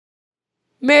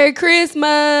Merry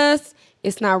Christmas.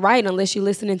 It's not right unless you're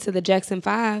listening to the Jackson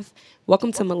 5.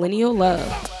 Welcome to Millennial Love.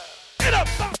 Get up,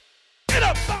 get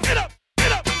up, get up,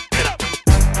 get up, get up.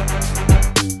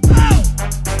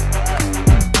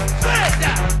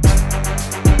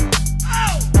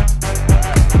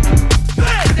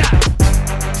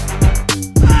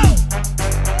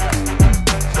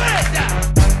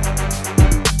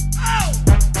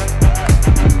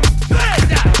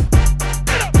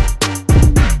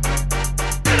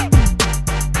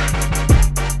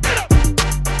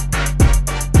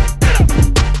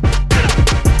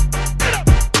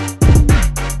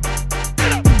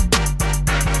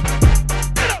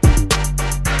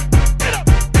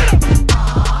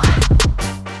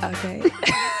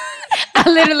 I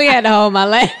literally had to hold my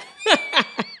laugh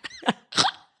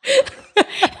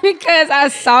because I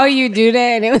saw you do that,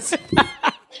 and it was.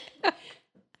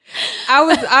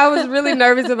 I was really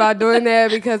nervous about doing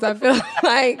that because I feel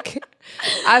like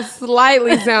I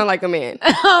slightly sound like a man.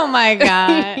 Oh my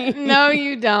God! No,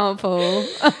 you don't, fool.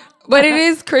 But it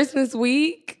is Christmas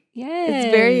week. Yes,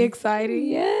 It's very exciting.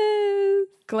 Yes.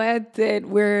 Glad that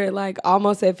we're like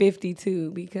almost at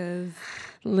 52 because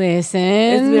Listen,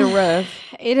 it's been rough.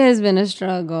 It has been a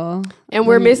struggle, And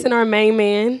we're missing our main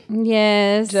man.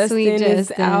 Yes, Justin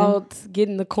is out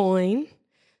getting the coin.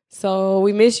 So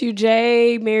we miss you,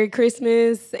 Jay. Merry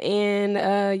Christmas.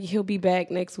 And he'll be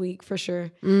back next week for sure.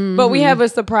 Mm-hmm. But we have a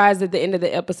surprise at the end of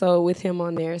the episode with him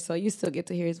on there. So you still get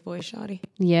to hear his voice, shawty.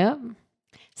 Yep.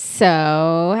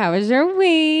 So how was your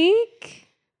week?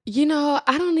 You know,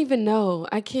 I don't even know.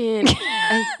 I can't.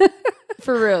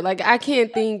 For real. Like, I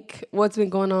can't think what's been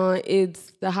going on.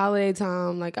 It's the holiday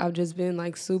time. Like, I've just been,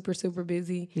 like, super, super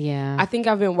busy. Yeah. I think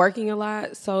I've been working a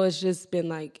lot. So it's just been,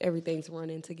 like, everything's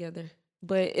running together.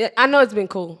 But I know it's been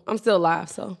cool. I'm still alive,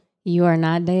 so. You are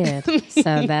not dead. So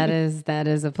that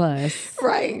is a plus.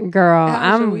 Right. Girl,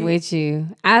 I'm with you.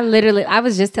 I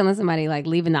was just telling somebody, like,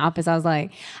 leaving the office, I was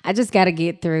like, I just got to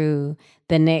get through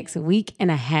the next week and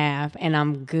a half and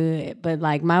I'm good. But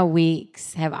like my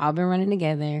weeks have all been running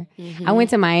together. Mm-hmm. I went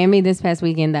to Miami this past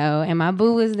weekend though, and my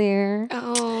boo was there.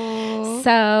 Oh.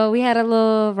 So we had a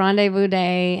little rendezvous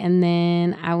day, and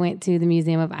then I went to the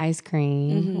Museum of Ice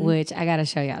Cream, which I got to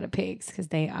show y'all the pics because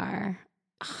they are...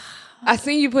 I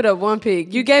seen you put up one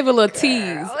pic. You gave a little tease.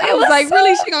 I was like,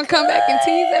 really? She gonna come back and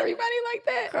tease everybody like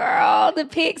that? Girl, the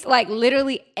pics, like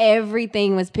literally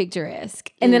everything was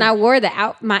picturesque. And then I wore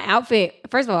my outfit.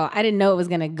 First of all, I didn't know it was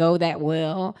gonna go that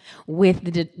well with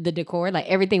the decor. Like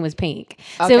everything was pink.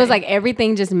 So it was like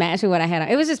everything just matched with what I had on.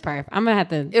 It was just perfect. I'm gonna have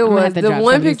to. It was the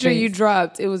one picture you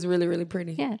dropped. It was really, really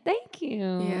pretty. Yeah, thank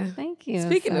you. Yeah, thank you.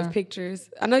 Speaking of pictures,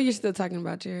 I know you're still talking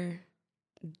about your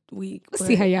week.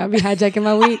 See how y'all be hijacking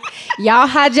my week? Y'all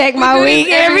hijack my week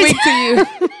every week to you.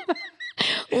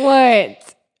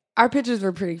 What? Our pictures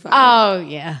were pretty fun. Oh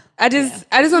yeah. I just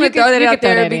want to throw that out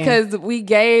there because we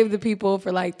gave the people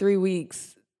for like 3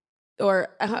 weeks. Or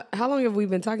how long have we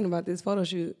been talking about this photo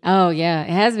shoot? Oh yeah,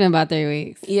 it has been about 3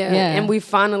 weeks. Yeah, and we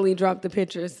finally dropped the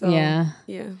pictures. So yeah.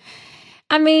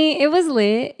 I mean, it was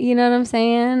lit. You know what I'm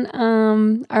saying?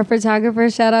 Our photographer,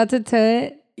 shout out to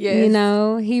Tut. Yes. You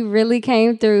know, he really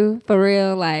came through for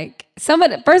real. Like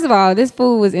first of all, this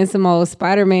fool was in some old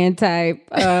Spider-Man type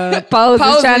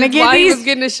poses trying to get these. He was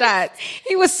getting the shots.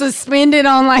 He was suspended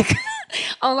on like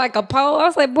a pole. I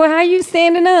was like, boy, how you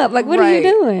standing up? Like, what are you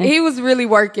doing? He was really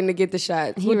working to get the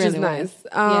shots, which is nice.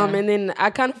 And then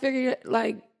I kind of figured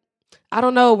like, I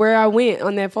don't know where I went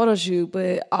on that photo shoot,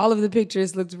 but all of the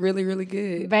pictures looked really, really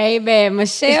good. Baby,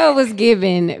 Michelle was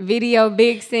giving Video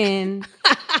Vixen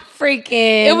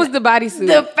freaking... It was the bodysuit.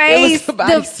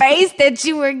 The face that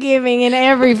you were giving in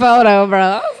every photo, bro.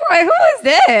 I was like, who is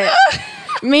that?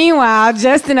 Meanwhile,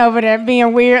 Justin over there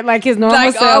being weird like his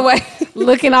normal self,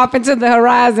 looking off into the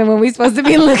horizon when we supposed to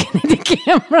be looking at the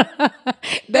camera.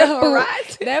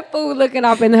 That fool looking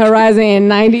off in the horizon in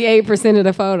 98% of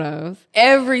the photos.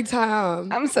 Every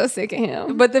time. I'm so sick of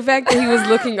him. But the fact that he was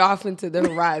looking off into the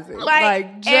horizon.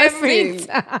 like every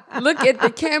time. Look at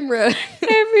the camera.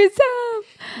 Every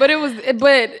time.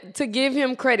 But to give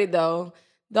him credit though,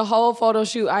 the whole photo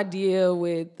shoot idea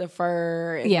with the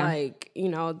fur and like, you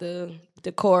know, the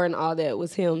decor and all that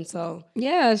was him. So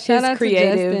yeah, shout out to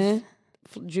Justin.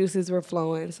 Juices were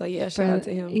flowing. So yeah, shout out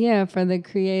to him. Yeah, for the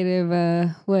creative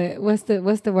what's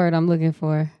the word I'm looking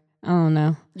for? I don't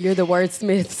know. You're the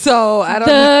wordsmith, so I don't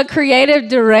know. The creative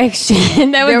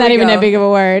direction. That was not even that big of a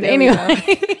word.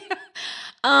 Anyway.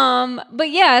 But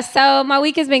yeah, so my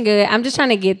week has been good. I'm just trying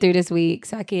to get through this week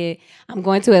so I'm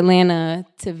going to Atlanta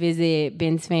to visit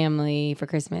Ben's family for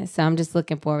Christmas. So I'm just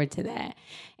looking forward to that.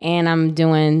 And I'm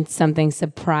doing something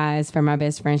surprise for my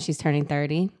best friend. She's turning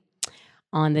 30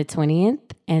 on the 20th.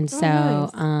 And so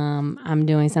nice. I'm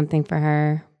doing something for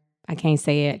her. I can't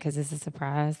say it because it's a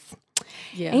surprise.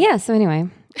 Yeah. And yeah, so anyway,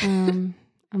 I'm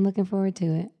looking forward to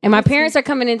it. And my parents are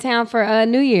coming in town for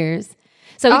New Year's.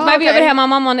 So we might be able to have my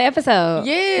mom on the episode.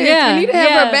 Yeah, we need to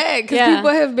have her back because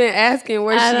people have been asking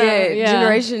where she at.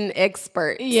 Generation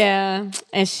expert. Yeah,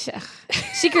 and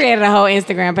she created a whole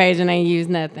Instagram page and ain't used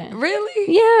nothing.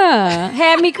 Really? Yeah,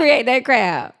 had me create that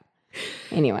crap.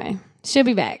 Anyway, she'll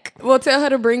be back. Well, tell her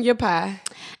to bring your pie.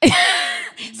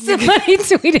 Somebody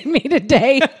tweeted me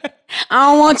today.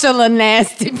 I don't want your little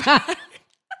nasty pie.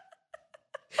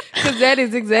 Because that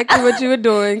is exactly what you were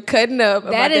doing, cutting up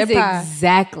about that pie. That is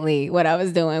exactly what I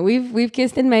was doing. We've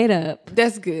kissed and made up.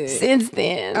 That's good. Since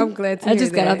then. I'm glad to hear I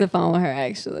just got that. off the phone with her,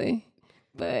 actually.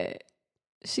 But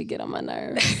she get on my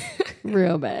nerves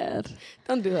real bad.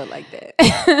 Don't do her like that.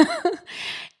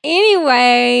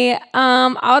 Anyway,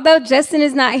 although Justin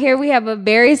is not here, we have a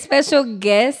very special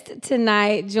guest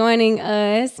tonight joining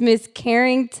us, Miss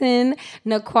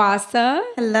Carrington-Nakwaasah.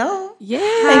 Hello. Yeah.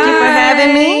 Thank you for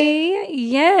having me.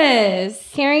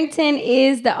 Yes. Carrington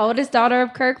is the oldest daughter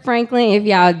of Kirk Franklin, if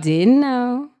y'all didn't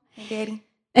know. Hey, Daddy.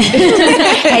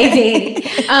 Hey, Daddy.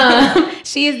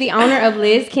 She is the owner of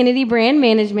Liz Kennedy Brand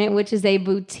Management, which is a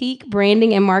boutique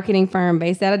branding and marketing firm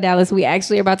based out of Dallas. We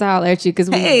actually are about to holler at you because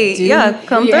we come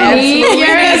through.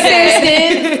 You're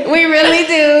assistant. We really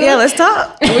do. Yeah, let's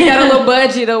talk. We got a little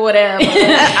budget or whatever.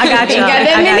 I got you. Got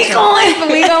that many coins,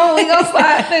 but we gonna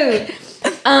slide through.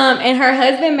 And her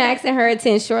husband Max and her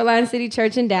attend Shoreline City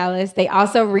Church in Dallas. They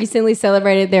also recently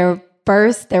celebrated their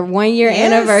 1 year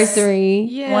anniversary.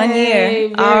 Yay, 1 year. Very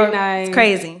nice. It's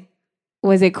crazy.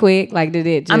 Was it quick? Like, did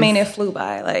it just... I mean, it flew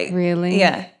by. Like, really?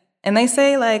 Yeah. And they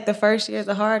say, like, the first year is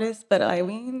the hardest, but, like,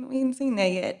 we ain't seen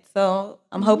that yet. So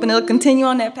I'm hoping it'll continue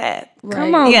on that path. Right.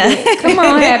 Come on. Yeah. Come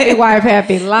on, happy wife,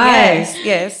 happy life.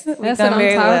 Yes. We've That's done what I'm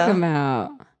very talking well.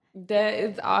 about. That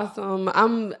is awesome.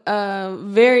 I'm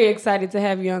very excited to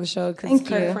have you on the show because Thank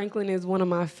Kirk you. Franklin is one of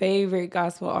my favorite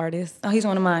gospel artists. Oh, he's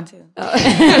one of mine, too.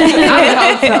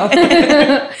 I would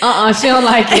hope so. She don't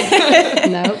like it.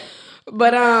 Nope.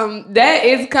 But that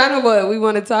is kind of what we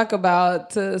want to talk about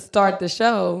to start the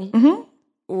show. Mm-hmm.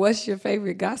 What's your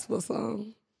favorite gospel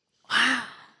song?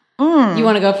 You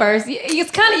want to go first? You're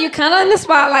kind of in the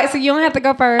spotlight, so you don't have to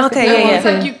go first. Okay, if you yeah, want It's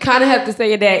to. like you kind of have to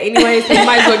say that anyway, so you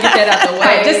might as well get that out the way.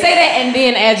 Right, just say that and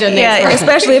then add your next person.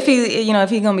 Especially if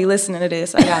he's gonna be listening to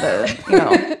this, I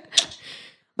gotta,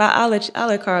 But I'll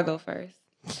let Carl go first.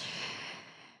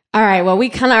 All right. Well, we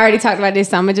kind of already talked about this,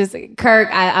 so I'm gonna just Kirk.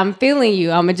 I'm feeling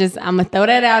you. I'm gonna throw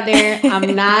that out there.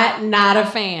 I'm not a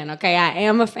fan. Okay, I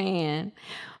am a fan,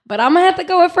 but I'm gonna have to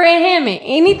go with Fred Hammond.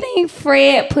 Anything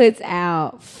Fred puts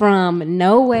out, from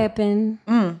No Weapon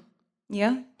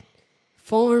Yeah.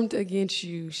 Formed Against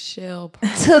You shall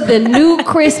to the new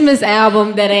Christmas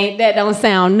album that don't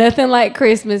sound nothing like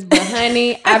Christmas, but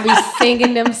honey, I be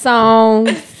singing them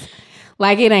songs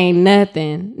like it ain't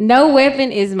nothing. No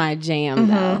Weapon is my jam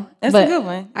though. That's But a good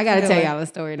one. I gotta tell y'all a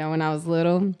story though. When I was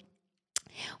little,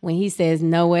 when he says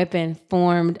no weapon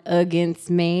formed against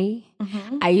me,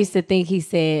 I used to think he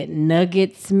said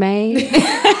nuggets made.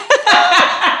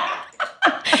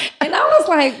 And I was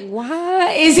like,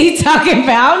 why is he talking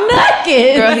about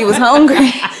nuggets? Girl, he was hungry.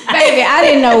 Baby, I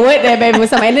didn't know what that baby was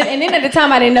talking about. And then at the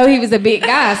time, I didn't know he was a big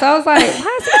guy. So I was like,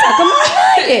 why is he talking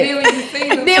about nuggets?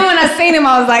 Then when I seen him,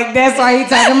 I was like, that's why he's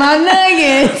talking about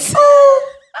nuggets.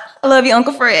 I love you,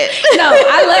 Uncle Fred. No,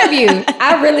 I love you.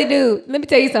 I really do. Let me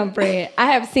tell you something, Fred.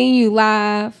 I have seen you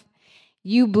live.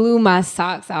 You blew my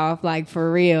socks off, like,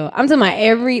 for real. I'm talking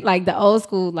about the old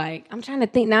school, like, I'm trying to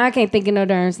think. Now I can't think of no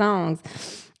darn songs.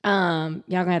 Y'all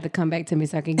gonna have to come back to me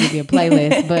so I can give you a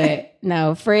playlist. But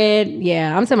no, Fred,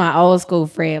 yeah, I'm talking about old school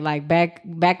Fred, like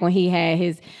back when he had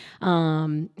his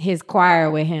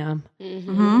choir with him.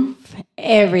 Mm-hmm.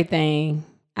 Everything.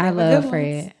 I love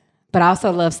Fred. But I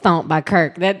also love Stomp by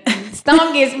Kirk. That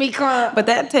Stomp gets me crunk. But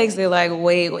that takes it like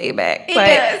way, way back. It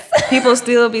Like, does. people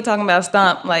still be talking about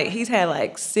Stomp. Like, he's had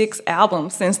like 6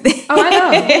 albums since then. Oh, I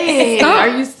know. Stomp. Are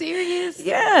you serious?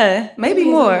 Yeah, maybe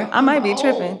more. I might be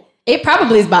tripping. It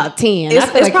probably is about 10.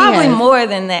 It's probably more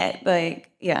than that.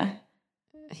 Like, yeah.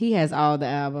 He has all the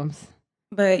albums.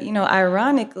 But,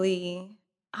 ironically,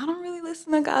 I don't really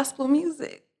listen to gospel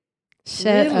music.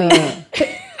 Shut up.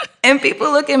 And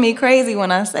people look at me crazy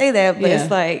when I say that, but Yeah. it's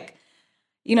like,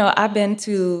 I've been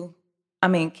to,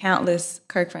 countless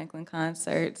Kirk Franklin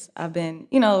concerts. I've been,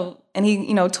 and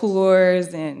he, tours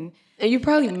and you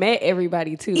probably met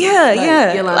everybody too. yeah,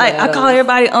 yeah. Yolanda Like, I call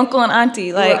everybody uncle and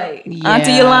auntie. Like, Right.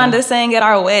 Auntie Yeah. Yolanda sang at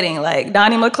our wedding. Like,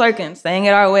 Donnie McClurkin sang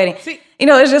at our wedding. See, You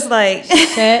know, it's just like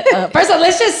Shut up. First of all,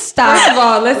 let's just stop. First of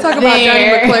all, let's talk about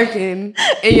there. Johnny McClurkin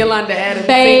and Yolanda Adams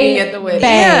singing at the wedding.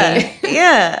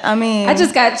 yeah. I mean, I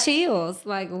just got chills.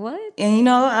 Like, what? and you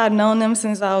know, I've known them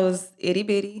since I was itty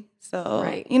bitty. So,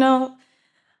 Right. you know,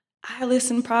 I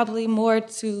listen probably more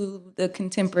to the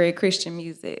contemporary Christian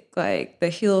music, like the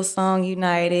Hillsong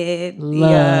United,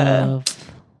 Love.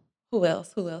 who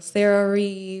else? Sarah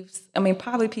Reeves. I mean,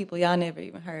 probably people y'all never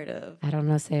even heard of. I don't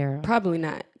know, Sarah. Probably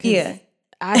not. 'Cause Yeah.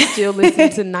 I still listen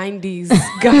to 90s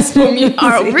gospel music.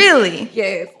 Oh, really?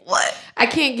 Yes. What? I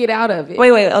can't get out of it.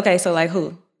 Wait. Okay, so like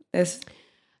who?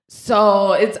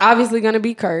 So it's obviously going to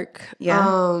be Kirk.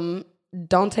 Yeah.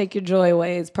 Don't Take Your Joy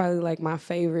Away is probably like my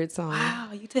favorite song. Wow,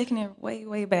 you taking it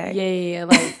way back. Yeah,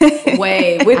 like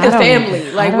way with the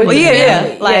family. Like with Well, the yeah.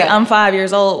 family. Like yeah. I'm 5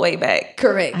 years old way back.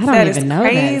 Correct. I don't That even is know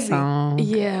that crazy. song.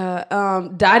 Yeah,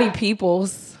 Dottie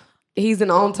Peoples. He's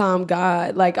an on-time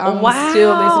god. Like I'm Wow.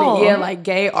 still listening. Yeah, like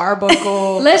Gay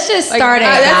Arbuckle. Let's just Like, start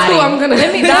at that's Dottie. who I'm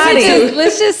gonna.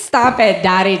 Let's just stop at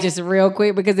Dottie just real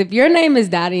quick, because if your name is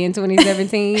Dottie in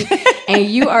 2017 and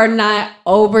you are not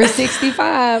over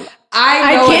 65,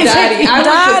 I know can't a Dottie. take I went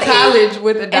Dottie. to college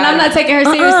with a Dottie, and I'm not taking her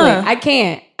seriously. I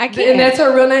can't. And that's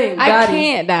her real name. I Dottie.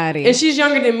 can't, Dottie. And she's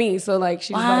younger than me, so like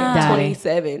she's Wow. like Dottie.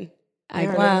 27. And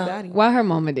her Wow. name's Dottie. Why her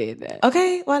mama did that?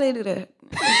 Okay, why they do that?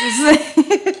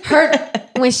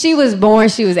 When she was born,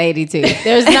 she was 82.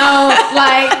 There's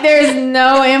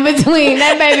no in between.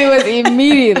 That baby was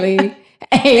immediately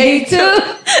 82.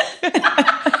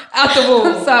 Out the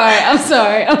womb. I'm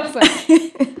sorry.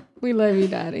 We love you,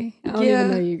 Dottie. I don't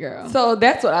even know you, girl. So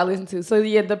that's what I listen to. So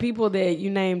yeah, the people that you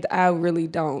named, I really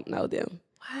don't know them.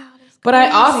 Wow, that's But I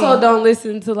crazy. also don't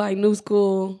listen to like new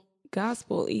school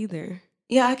gospel either.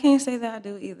 Yeah, I can't say that I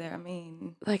do either. I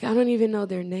mean, Like I don't even know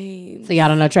their names. So y'all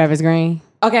don't know Travis Green?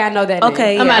 Okay, I know that.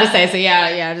 okay, name. I'm yeah. about to say, so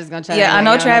yeah, I'm just gonna try. Yeah, I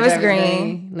know y'all Travis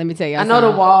Green. Let me tell you, I know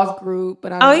the Walls group,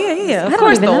 but I Oh don't yeah. Of don't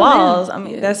course, even the know Walls. I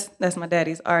mean, Yeah. that's my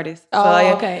daddy's artist. Oh, so,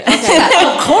 yeah. okay.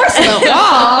 Of course, the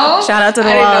Walls. Shout out to the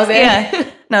I didn't know Walls. that.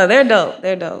 Yeah, no, they're dope.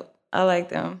 They're dope. I like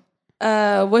them.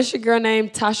 What's your girl name?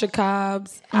 Tasha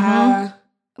Cobbs.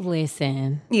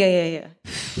 Listen, Yeah.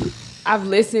 I've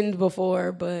listened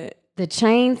before, but the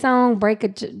chain song, break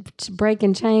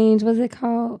and change. What's it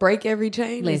called? Break Every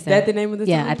Chain. Is Listen. that the name of the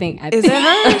song? Yeah, I think. Is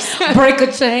that hers? break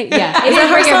a chain? Yeah, it is that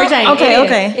her break every song? chain.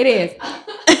 Okay, It is. okay.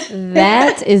 It is.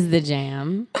 That is the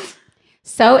jam.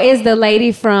 So is the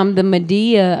lady from the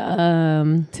Medea.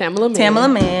 Tamala Man. Tamala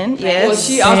Man. Yes. Well,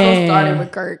 she also Yeah. started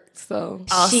with Kirk, so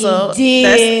also She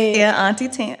did. That's, Auntie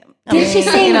Tam. I Did she mean,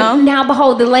 sing You know? Now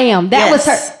Behold the Lamb? That was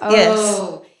Yes, her. yes.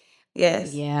 Oh.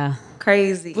 Yes. Yeah.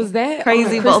 Crazy. was that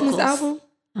crazy on a Christmas vocals? album?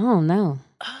 I don't know.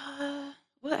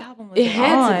 What album was It it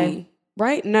had on? to be,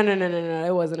 right? No.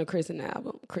 It wasn't a Christmas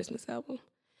album.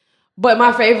 But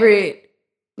my favorite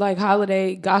like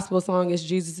holiday gospel song is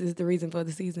Jesus is the Reason for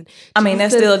the Season. I mean,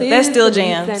 that's Jesus still is the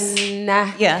jams. reason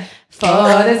Yeah. For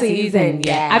the season,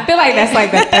 yeah. I feel like that's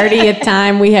like the 30th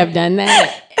time we have done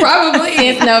that. Probably.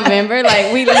 Since November.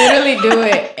 Like, we literally do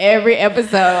it every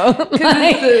episode.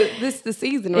 Like, This is the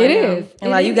season right it now. is.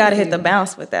 And like you gotta hit the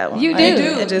bounce with that one. You Like,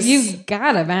 do. It just, You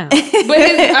gotta bounce. But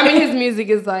his music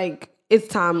is like, it's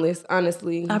timeless,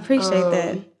 honestly. I appreciate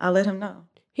that. I'll let him know.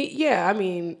 I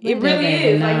mean, We it really never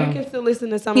is. know. Like you can still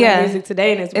listen to some Yeah. of the music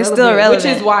today, and it's It's relevant, still which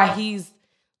is relevant. why he's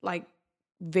like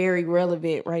very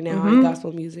relevant right now in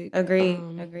gospel music. Agreed.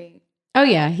 Oh,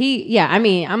 yeah. I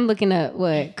mean, I'm looking at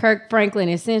what? Kirk Franklin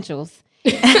Essentials.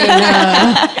 And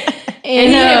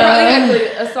And he probably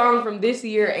has a song from this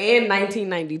year and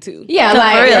 1992. yeah, No,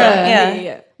 like, for real. bruh,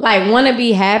 Yeah. like, Wanna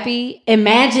Be Happy,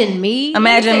 Imagine Me.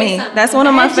 Imagine Let me Me. say something. That's one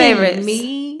of my Imagine favorites.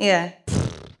 Me. Yeah.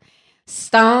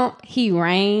 Stomp, He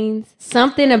Reigns.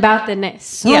 Something about the name. Yeah.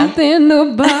 Something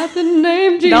about the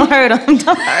name Jesus. Don't hurt him.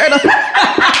 Don't hurt him.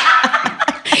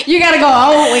 You gotta go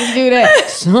old when you do that.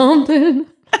 Something.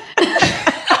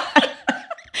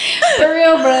 For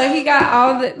real, bro. He got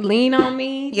all the Lean on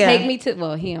Me. Yeah. Take me to.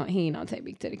 Well, he don't take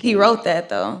me to the. He king. wrote that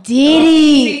though. Did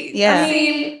he? Yeah.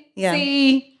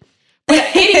 See.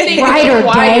 Anything Right with or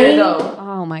a choir, day? though.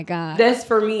 Oh my god. That's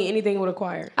for me. Anything with a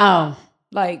choir, Oh.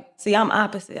 like See, I'm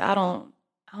opposite. I don't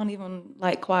even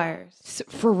like choirs.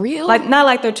 for real. Like not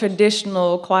like the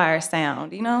traditional choir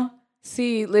sound, you know?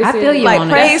 see, listen. I feel you Like on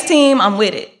praise team, I'm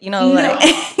with it. You know, like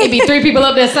It'd be 3 people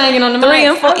up there singing on the 3 mic.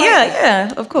 and 4.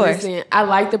 Yeah, of course. Listen, I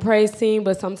like the praise team,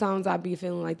 but sometimes I be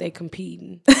feeling like they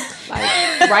competing.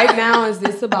 Like right now, is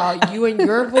this about you and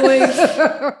your voice,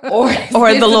 or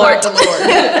Or the Lord?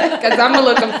 Because I'm a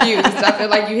little confused. I feel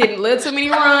like you hitting a little too many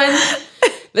runs.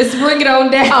 Let's bring it on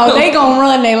down. Oh, they gonna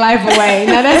run their life away.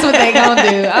 Now that's what they gonna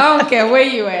do. I don't care where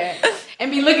you at.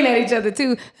 and be looking at each other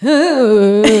too.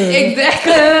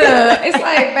 Exactly. It's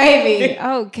like, baby,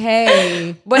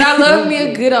 okay. But I love me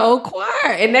a good old choir,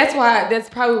 and that's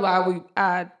probably why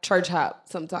I church hop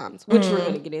sometimes, which we're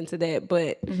gonna get into that.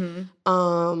 But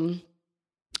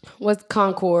what's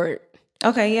Concord?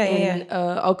 Okay, yeah. And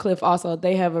Oak Cliff also,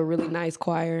 they have a really nice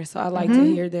choir, so I like to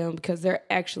hear them because they're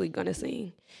actually gonna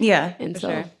sing. Yeah, and for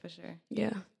so sure.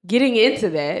 yeah, getting into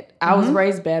that, I was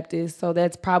raised Baptist, so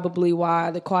that's probably why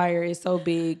the choir is so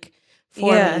big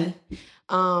for me.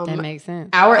 That makes sense.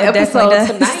 Our It episode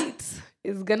definitely does. tonight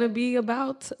is gonna be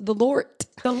about the Lord.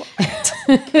 We're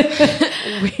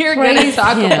gonna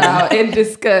talk about and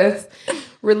discuss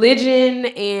religion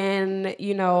and,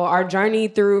 our journey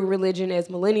through religion as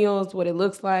millennials, what it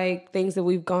looks like, things that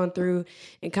we've gone through,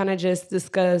 and kind of just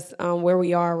discuss where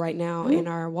we are right now in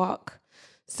our walk.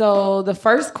 So the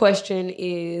first question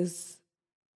is,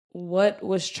 what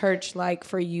was church like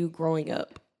for you growing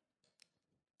up?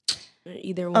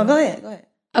 Either one. Oh, go ahead.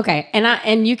 Okay,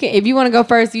 and you can, if you want to go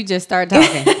first, you just start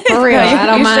talking. For real, I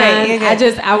don't mind. I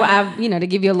to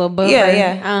give you a little buffer.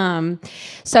 Yeah.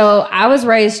 So I was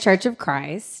raised Church of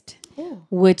Christ,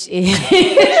 which is.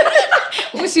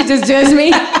 Well, she just judged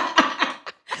me.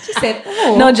 She said,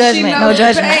 "No judgment, no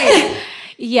judgment."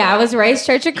 Yeah, I was raised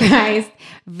Church of Christ.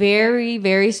 Very,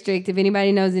 very strict. If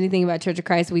anybody knows anything about Church of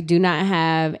Christ, we do not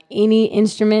have any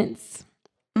instruments.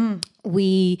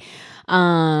 We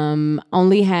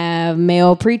only have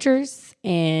male preachers,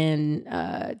 and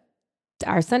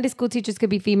our Sunday school teachers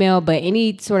could be female, but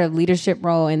any sort of leadership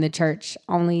role in the church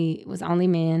was only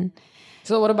men.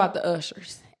 So what about the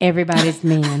ushers? Everybody's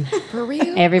men. For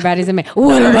real? Everybody's a man.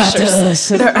 What about the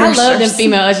ushers? I love them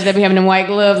female ushers that be having them white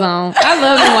gloves on. I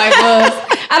love them white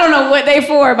gloves. I don't know what they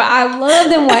for, but I love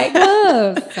them white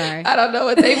gloves. Sorry. I don't know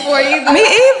what they for either. Me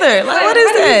either. Like, what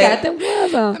is that? You got them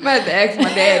gloves on. I'm about to ask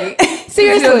my daddy.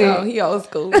 Seriously. He old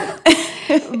school.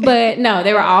 But no,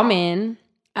 they were all men.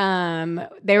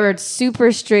 They were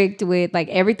super strict with, like,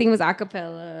 everything was a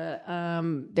cappella.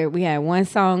 We had one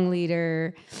song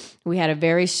leader. We had a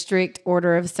very strict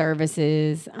order of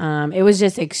services. It was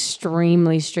just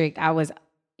extremely strict. I was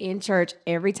in church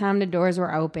every time the doors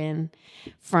were open,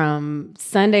 from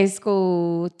Sunday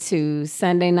school to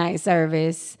Sunday night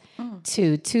service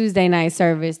to Tuesday night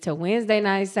service to Wednesday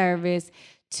night service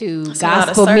to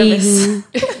gospel meeting.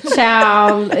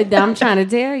 Child, I'm trying to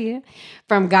tell you.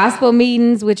 From gospel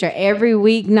meetings, which are every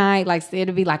weeknight, like, so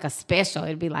it'll be like a special.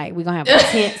 It'll be like, we're going to have a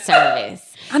tent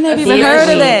service. I never even heard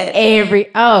of that.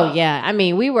 I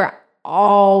mean, we were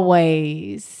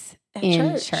always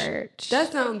in church.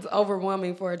 That sounds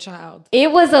overwhelming for a child.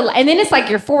 It was and then it's like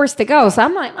you're forced to go. So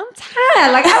I'm like, I'm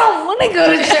tired. Like, I don't want to go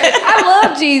to church. I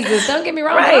love Jesus. Don't get me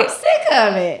wrong. Right. But I'm sick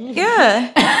of it.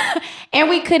 Yeah. And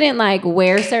we couldn't, like,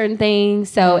 wear certain things.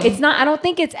 So it's not, I don't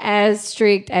think it's as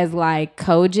strict as, like,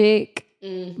 Kojic.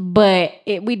 But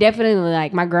we definitely,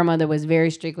 like, my grandmother was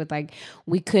very strict with, like,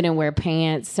 we couldn't wear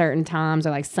pants certain times, or,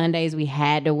 like, Sundays we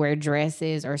had to wear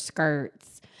dresses or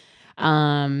skirts.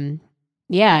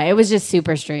 Yeah, it was just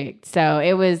super strict. So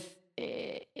it was,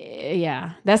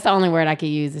 that's the only word I could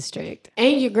use is strict.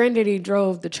 And your granddaddy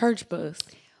drove the church bus.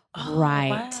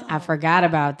 Right. Wow. I forgot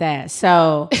about that.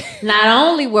 So not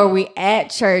only were we at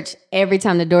church every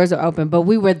time the doors were open, but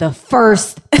we were the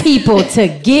first people to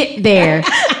get there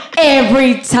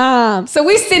every time. So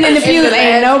we sitting in the pews,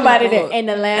 ain't nobody there. And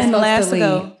the last to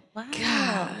leave. Wow.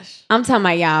 Gosh. I'm talking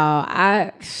about,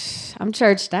 y'all, I'm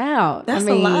churched out. That's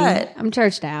a lot. I'm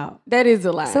churched out. That is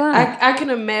a lot. It's a lot. I can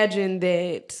imagine that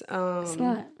It's a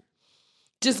lot.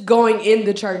 just going in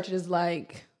the church is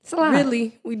like, It's a lot.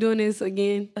 really? We doing this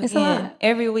again? It's a lot.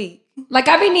 Every week. Like,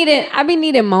 I be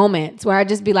needing moments where I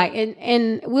just be like,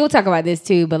 and we'll talk about this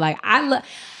too, but, like,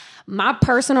 my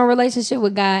personal relationship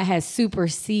with God has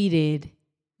superseded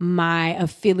my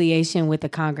affiliation with the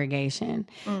congregation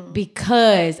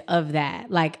because of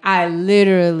that. Like, I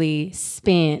literally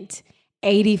spent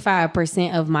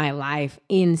 85% of my life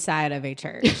inside of a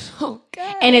church. Oh,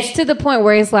 God. And it's to the point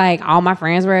where it's like all my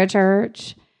friends were at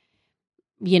church.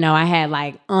 You know, I had,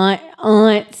 like,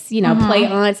 aunts, play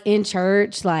aunts in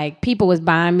church. Like, people was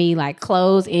buying me, like,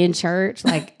 clothes in church.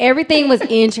 Like, everything was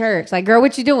in church. Like, girl,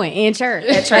 what you doing? In church.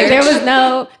 At church. Like, there was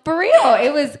for real,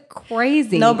 it was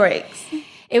crazy. No breaks.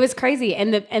 It was crazy.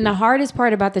 And the hardest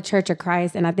part about the Church of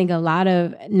Christ, and I think a lot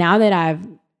of, now that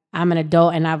I'm an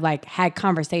adult and I've, like, had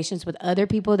conversations with other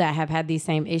people that have had these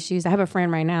same issues. I have a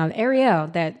friend right now, Ariel,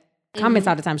 that comments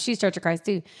all the time. She's Church of Christ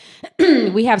too.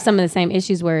 We have some of the same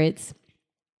issues where it's,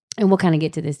 and we'll kind of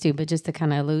get to this too, but just to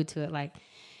kind of allude to it, like,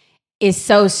 it's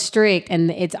so strict and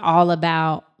it's all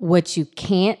about what you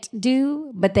can't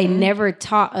do, but they never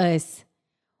taught us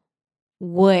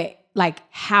what like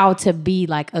how to be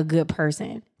like a good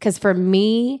person. Because for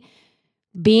me,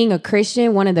 being a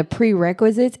Christian, one of the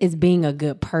prerequisites is being a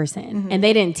good person. And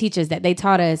they didn't teach us that. They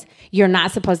taught us you're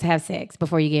not supposed to have sex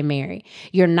before you get married.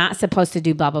 You're not supposed to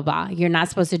do blah, blah, blah. You're not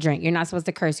supposed to drink. You're not supposed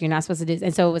to curse. You're not supposed to do this.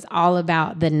 And so it was all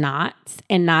about the nots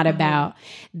and not about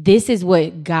this is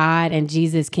what God and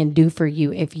Jesus can do for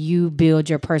you if you build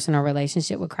your personal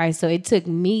relationship with Christ. So it took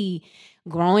me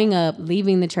growing up,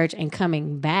 leaving the church and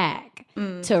coming back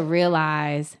to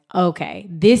realize, okay,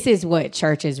 this is what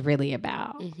church is really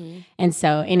about. And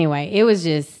so anyway, it was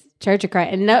just Church of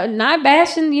Christ. And no, not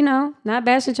bashing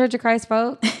Church of Christ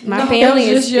folk. My family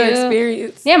is just your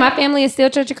experience. Yeah, my family is still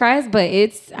Church of Christ, but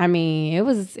it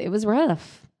was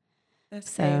rough.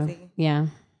 That's So, crazy. yeah.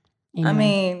 Anyway. I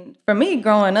mean, for me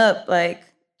growing up, like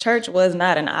church was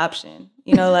not an option.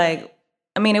 You know, like,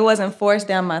 I mean, it wasn't forced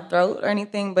down my throat or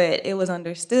anything, but it was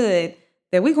understood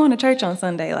that we going to church on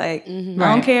Sunday. Like, I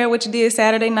don't care what you did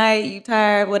Saturday night, you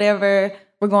tired, whatever,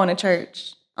 we're going to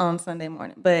church on Sunday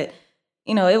morning. But,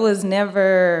 you know, it was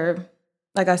never,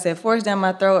 like I said, forced down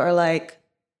my throat or like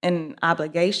an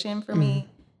obligation for me.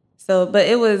 So, but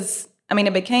it was, I mean,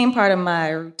 it became part of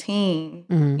my routine,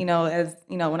 you know, as,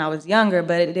 you know, when I was younger,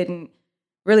 but it didn't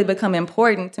really become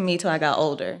important to me till I got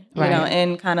older, you know,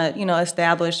 and kind of, you know,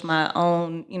 established my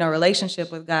own, you know,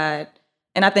 relationship with God.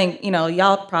 And I think, you know,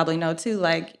 y'all probably know too,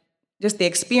 like just the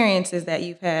experiences that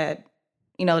you've had,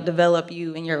 you know, develop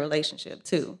you in your relationship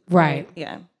too. Right.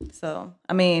 Yeah. So,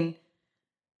 I mean,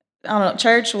 I don't know,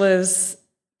 church was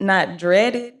not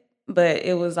dreaded, but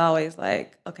it was always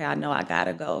like, okay, I know I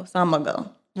gotta go, so I'm gonna go.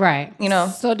 Right. You know?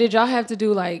 So did y'all have to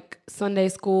do like Sunday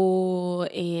school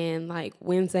and like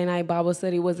Wednesday night Bible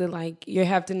study? Was it like you're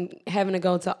having to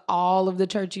go to all of the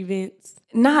church events?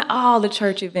 Not all the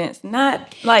church events,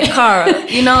 not like Cara,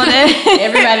 you know that?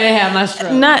 Everybody didn't have my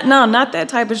struggle. Not that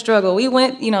type of struggle. We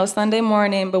went, you know, Sunday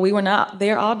morning, but we were not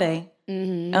there all day.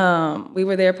 We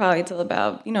were there probably till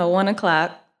about, you know,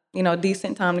 1:00, you know,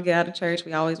 decent time to get out of church.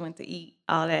 We always went to eat,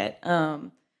 all that.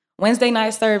 Wednesday night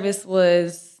service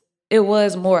was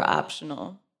more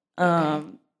optional.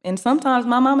 And sometimes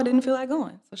my mama didn't feel like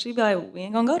going. So she'd be like, we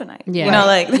ain't gonna go tonight. Yeah. You know,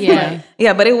 like, Yeah.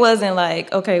 yeah, but it wasn't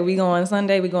like, okay, we going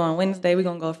Sunday, we going Wednesday, we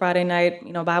gonna go Friday night,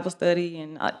 you know, Bible study.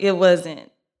 And it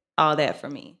wasn't all that for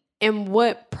me. And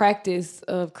what practice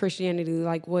of Christianity,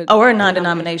 like what? Oh, we're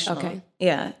non-denominational. Okay.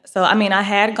 Yeah. So, I mean, I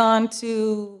had gone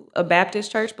to a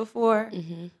Baptist church before.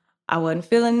 I wasn't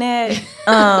feeling that.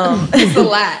 It's a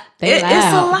lot. It's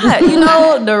a lot. You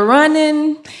know, the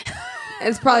running.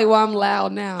 It's probably why I'm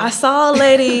loud now. I saw a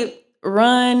lady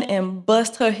run and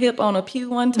bust her hip on a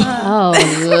pew one time. Oh,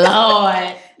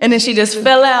 Lord. And then she just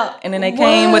fell out. And then they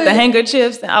came with the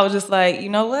handkerchiefs. And I was just like, you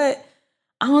know what?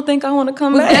 I don't think I want to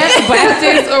come back. Was that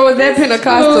Baptist or was that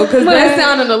Pentecostal? Because that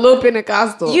sounded a little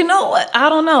Pentecostal. You know what? I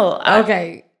don't know.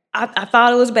 Okay. I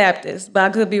thought it was Baptist, but I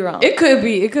could be wrong. It could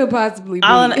be. It could possibly be.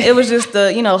 It was just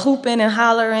the, you know, hooping and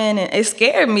hollering, and it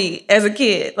scared me as a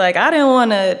kid. Like I didn't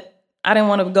want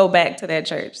to go back to that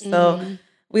church. So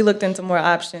we looked into more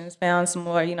options, found some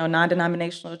more, you know,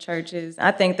 non-denominational churches.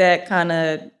 I think that kind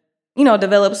of, you know,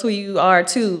 develops who you are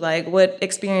too. Like what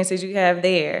experiences you have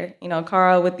there. You know,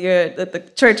 Carl with the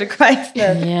Church of Christ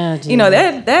stuff. Yeah, you know,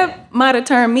 that might have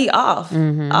turned me off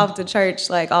the church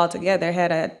like altogether.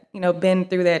 Had I, you know, been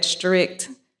through that strict,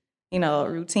 you know,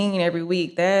 routine every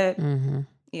week. That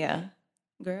yeah,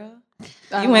 girl,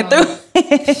 you went through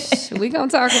it. We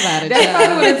gonna talk about it. That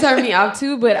probably would have turned me off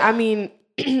too. But I mean,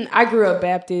 I grew up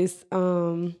Baptist,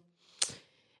 and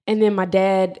then my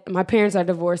parents are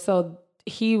divorced, so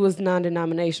he was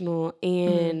non-denominational,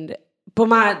 and but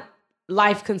my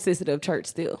life consisted of church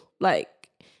still, like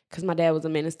because my dad was a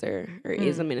minister or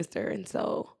is a minister, and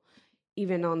so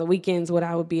even on the weekends when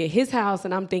I would be at his house,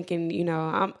 and I'm thinking, you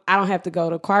know, I don't have to go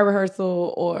to choir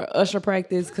rehearsal or usher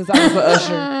practice because I was an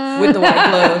usher with the white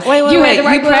gloves. Wait, You had the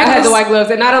white you gloves? I had the white gloves,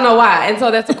 and I don't know why, and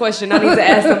so that's a question I need to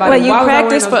ask somebody. Wait, you Why was I wearing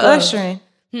practiced those for gloves? ushering?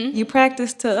 You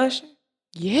practiced to usher?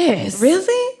 Yes.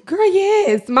 Really? Girl,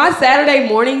 yes. My Saturday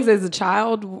mornings as a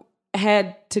child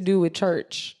had to do with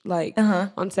church. Like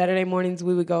on Saturday mornings,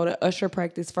 we would go to usher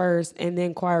practice first and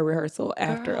then choir rehearsal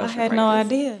after usher I had practice. no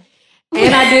idea.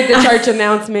 And I did the church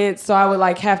announcements, so I would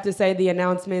like have to say the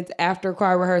announcements after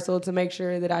choir rehearsal to make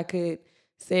sure that I could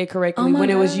say it correctly when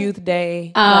it was youth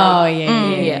day. Oh,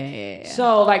 yeah.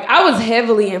 So like I was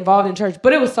heavily involved in church,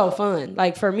 but it was so fun.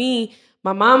 Like for me,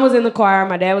 my mom was in the choir,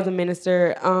 my dad was a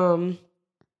minister.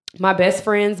 My best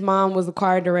friend's mom was a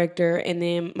choir director, and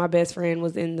then my best friend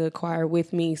was in the choir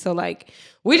with me. So like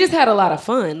we just had a lot of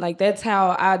fun. Like that's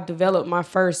how I developed my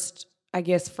first, I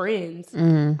guess, friends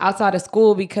outside of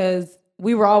school, because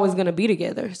we were always going to be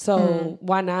together. So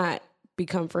why not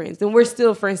become friends? And we're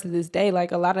still friends to this day.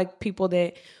 Like a lot of people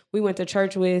that we went to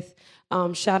church with,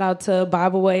 shout out to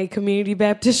Bible Way Community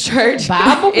Baptist Church.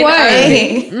 Bible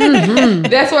Way.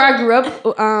 That's where I grew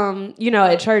up,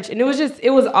 at church. And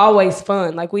it was always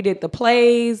fun. Like we did the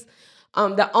plays.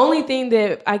 The only thing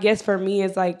that I guess for me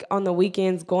is like on the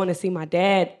weekends going to see my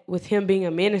dad, with him being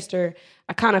a minister,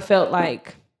 I kind of felt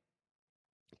like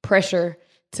pressure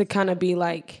to kind of be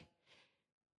like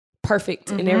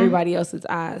perfect in everybody else's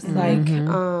eyes. Like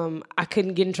I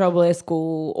couldn't get in trouble at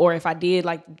school, or if I did,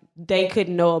 like they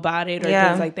couldn't know about it or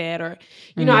things like that. Or,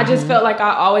 I just felt like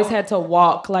I always had to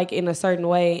walk like in a certain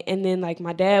way. And then like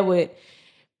my dad would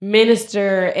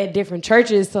minister at different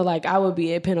churches. So like I would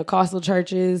be at Pentecostal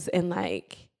churches and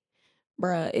like,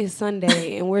 bruh, it's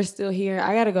Sunday and we're still here.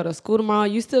 I got to go to school tomorrow.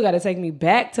 You still got to take me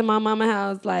back to my mama's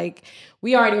house. Like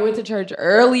we already went to church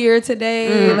earlier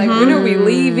today. Like when are we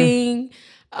leaving?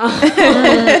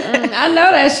 I know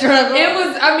that struggle.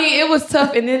 It was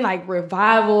tough. And then like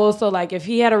revival. So like if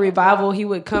he had a revival, he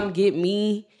would come get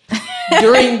me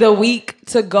during the week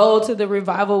to go to the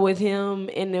revival with him.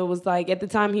 And it was like, at the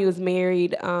time he was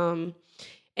married,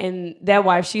 and that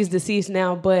wife, she's deceased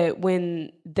now, but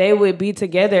when they would be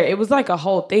together, it was like a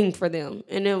whole thing for them.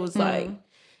 And it was like,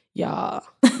 y'all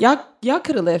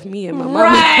could have left me and my mom.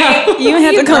 Right. You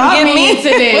have to come get me to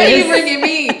this. What are you bringing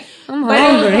me? I'm But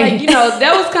hungry. it was like,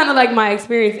 that was kind of like my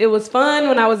experience. It was fun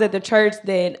when I was at the church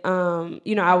that,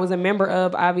 I was a member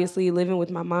of, obviously living with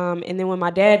my mom. And then when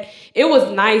my dad, it was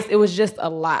nice. It was just a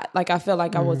lot. Like I felt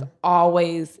like I was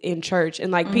always in church.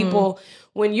 And like people,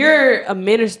 when you're a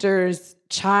minister's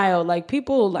child, like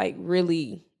people like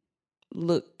really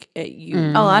look at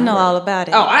you. Oh, I know all about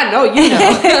it. Oh, I know, you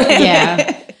know.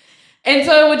 Yeah. And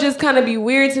so it would just kind of be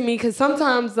weird to me because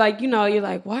sometimes, like, you're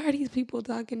like, why are these people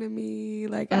talking to me?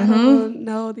 Like, I don't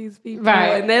know these people.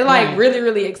 Right. And they're like really,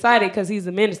 really excited because he's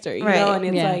a minister, you know? And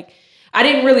it's Yeah. like, I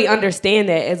didn't really understand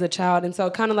that as a child. And so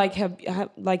kind of like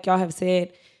y'all have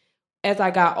said, as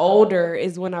I got older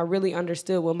is when I really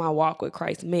understood what my walk with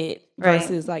Christ meant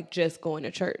versus like just going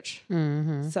to church.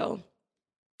 So,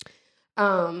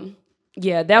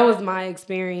 that was my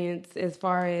experience as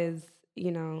far as,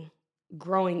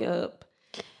 growing up.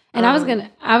 And I was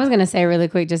gonna say really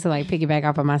quick, just to like piggyback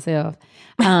off of myself,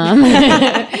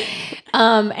 and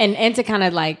to kind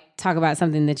of like talk about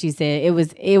something that you said.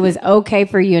 It was okay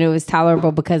for you and it was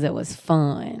tolerable because it was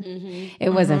fun.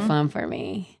 It wasn't fun for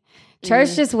me.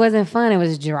 Church just wasn't fun. It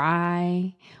was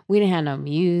dry. We didn't have no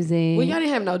music. Well, y'all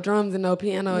didn't have no drums and no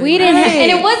piano. We didn't,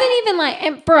 and it wasn't even like.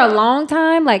 And for a long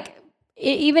time, like.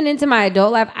 Even into my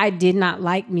adult life, I did not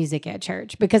like music at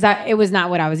church because it was not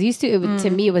what I was used to. To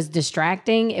me, it was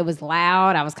distracting. It was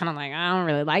loud. I was kind of like, I don't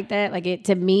really like that. Like it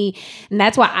to me, and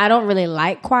that's why I don't really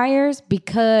like choirs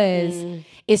because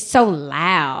it's so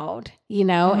loud,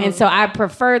 And so I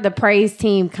prefer the praise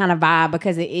team kind of vibe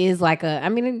because it is like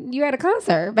you're at a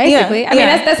concert basically.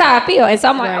 Yeah. That's how I feel, and so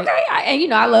I'm like, okay,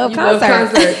 I love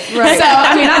concerts. Right. So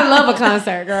I love a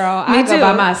concert, girl. I go too.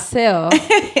 by myself,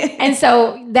 and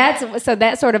so that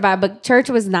sort of vibe. But church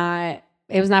was not.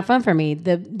 It was not fun for me.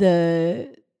 The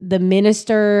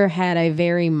minister had a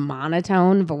very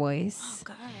monotone voice. Oh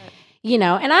God.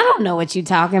 And I don't know what you're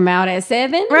talking about at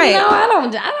 7. Right. I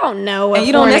don't know what and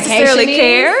you don't necessarily is.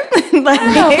 care. Like,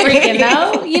 I don't freaking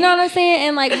know. You know what I'm saying?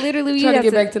 And like literally, Trying to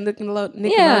get back to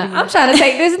Nickelodeon. Yeah, I'm trying to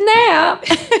take this nap.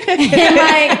 And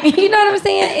like, you know what I'm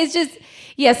saying? It's just.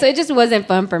 Yeah, so it just wasn't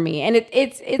fun for me. And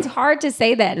it's hard to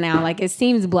say that now. Like, it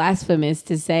seems blasphemous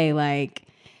to say, like,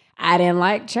 I didn't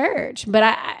like church. But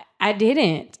I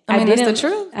didn't. That's the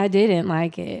truth. I didn't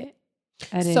like it.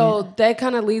 I didn't. So that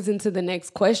kind of leads into the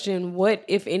next question. What,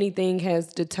 if anything,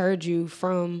 has deterred you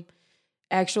from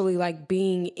actually, like,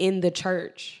 being in the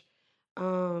church?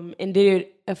 And did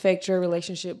it affect your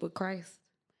relationship with Christ?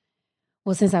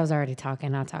 Well, since I was already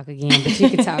talking, I'll talk again. But you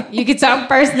can talk. You can talk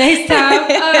first next time.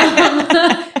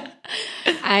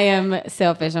 I am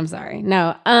selfish. I'm sorry.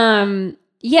 No.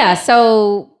 Yeah.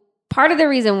 So part of the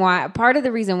reason why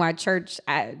church,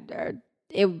 I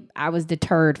was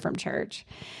deterred from church.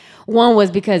 One was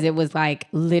because it was like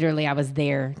literally I was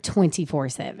there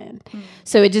 24/7.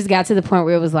 So it just got to the point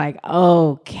where it was like,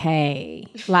 okay,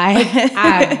 like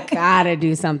I gotta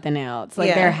do something else.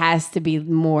 Like there has to be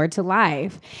more to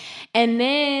life. And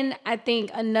then I think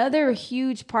another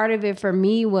huge part of it for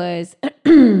me was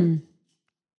I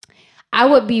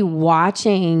would be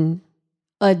watching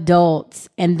adults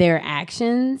and their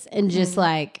actions and just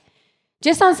on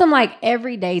some like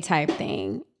everyday type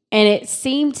thing. And it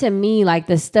seemed to me like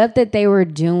the stuff that they were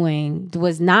doing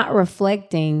was not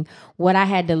reflecting what I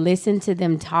had to listen to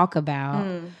them talk about.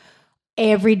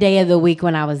 every day of the week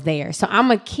when I was there. So I'm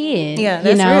a kid, Yeah, you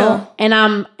that's know,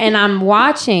 real. and I'm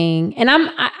watching, and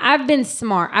I've been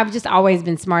smart. I've just always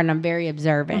been smart, and I'm very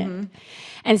observant.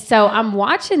 And so I'm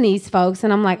watching these folks,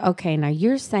 and I'm like, okay, now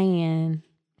you're saying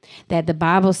that the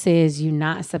Bible says you're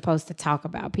not supposed to talk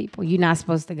about people. You're not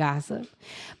supposed to gossip.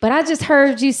 But I just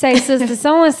heard you say, Sister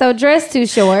so-and-so dressed too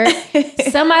short.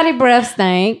 Somebody breath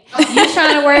stank. You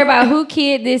trying to worry about who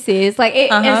kid this is. Like,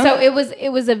 and so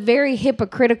it was a very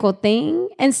hypocritical thing.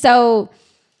 And so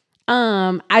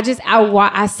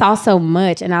I saw so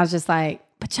much, and I was just like,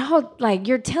 but y'all, like,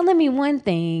 you're telling me one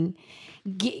thing.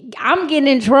 I'm getting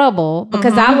in trouble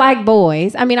because I like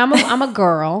boys. I mean, I'm a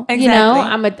girl, Exactly. you know,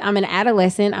 I'm an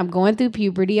adolescent. I'm going through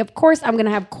puberty. Of course, I'm going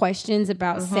to have questions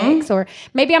about sex, or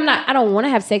maybe I don't want to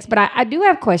have sex, but I do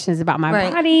have questions about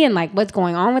my body and like what's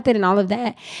going on with it and all of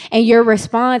that. And your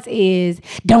response is,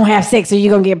 don't have sex or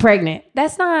you're going to get pregnant.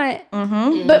 That's not,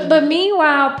 but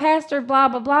meanwhile, pastor blah,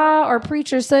 blah, blah, or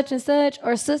preacher such and such,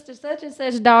 or sister such and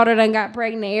such daughter done got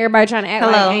pregnant. Everybody trying to act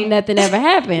like ain't nothing ever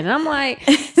happened. And I'm like,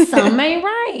 some ain't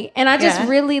right. And I just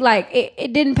really like,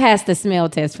 it didn't pass the smell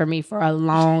test for me for a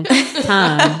long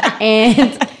time.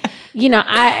 And, you know,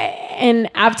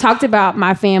 I've talked about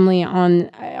my family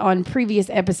on previous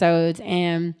episodes,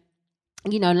 and,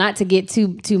 you know, not to get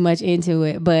too much into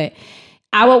it, but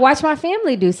I would watch my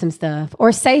family do some stuff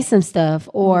or say some stuff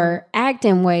or act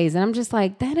in ways. And I'm just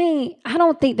like, I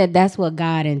don't think that that's what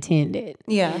God intended.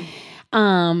 Yeah.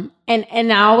 And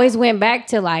I always went back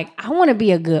to like, I want to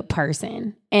be a good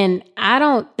person. And I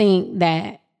don't think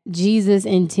that Jesus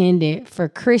intended for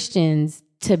Christians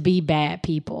to be bad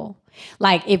people.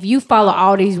 Like, if you follow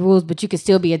all these rules, but you could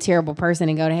still be a terrible person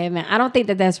and go to heaven, I don't think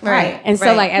that that's right. And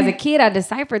so like, as a kid, I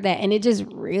deciphered that, and it just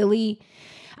really,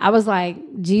 I was like,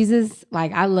 Jesus,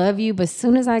 like, I love you, but as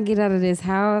soon as I get out of this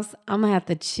house, I'm gonna have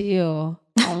to chill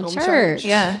on church.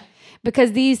 Yeah.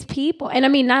 Because these people, and I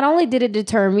mean, not only did it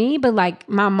deter me, but like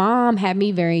my mom had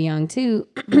me very young too.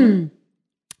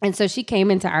 And so she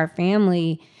came into our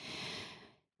family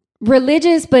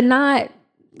religious, but not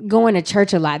going to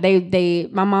church a lot.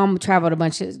 My mom traveled a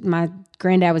bunch. My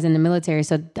granddad was in the military.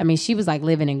 So, I mean, she was like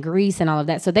living in Greece and all of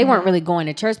that. So they weren't really going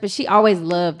to church, but she always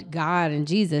loved God and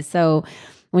Jesus. So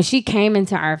when she came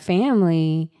into our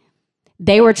family,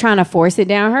 they were trying to force it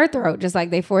down her throat, just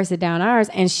like they forced it down ours.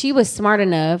 And she was smart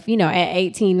enough, you know, at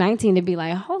 18, 19 to be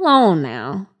like, hold on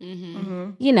now.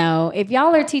 You know, if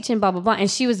y'all are teaching blah, blah, blah. And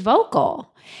she was vocal.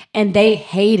 And they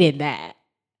hated that.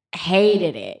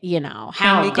 Hated it, you know.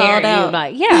 How dare you?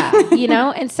 Like, yeah, you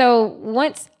know. And so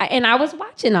I was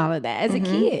watching all of that as a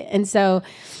kid. And so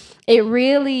it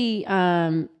really,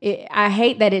 I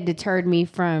hate that it deterred me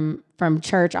from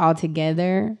church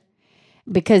altogether,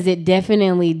 because it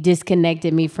definitely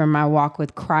disconnected me from my walk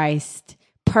with Christ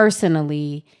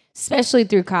personally, especially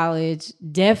through college,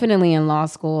 definitely in law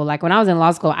school. Like, when I was in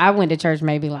law school, I went to church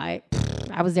maybe like,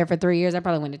 I was there for 3 years. I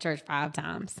probably went to church 5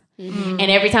 times. And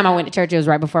every time I went to church, it was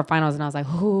right before finals. And I was like,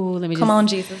 ooh, let me Come on,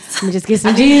 Jesus. Let me just get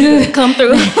some Jesus. Come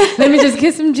through. Let me just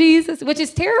get some Jesus, which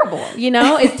is terrible. You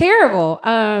know, it's terrible.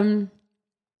 And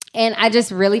I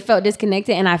just really felt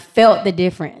disconnected, and I felt the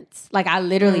difference. Like, I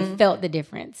literally felt the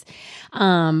difference.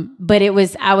 But it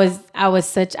was, I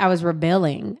was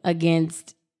rebelling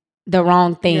against the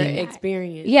wrong thing. Your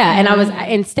experience. Yeah. And I was,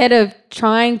 instead of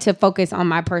trying to focus on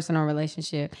my personal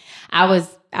relationship, I was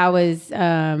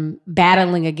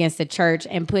battling against the church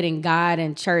and putting God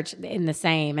and church in the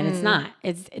same. And it's not.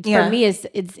 It's for me,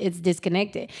 it's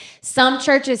disconnected. Some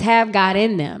churches have God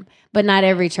in them, but not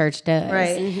every church does.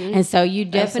 Right. And so you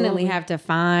definitely have to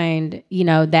find, you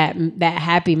know, that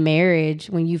happy marriage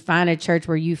when you find a church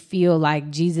where you feel like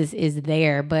Jesus is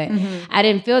there. But I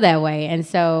didn't feel that way. And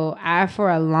so I,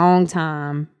 for a long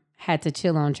time, had to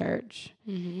chill on church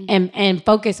and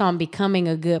focus on becoming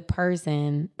a good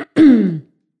person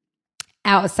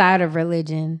outside of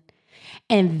religion,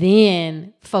 and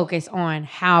then focus on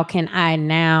how can I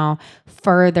now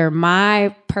further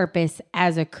my purpose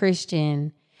as a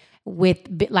Christian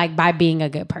by being a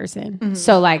good person.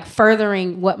 So like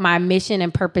furthering what my mission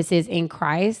and purpose is in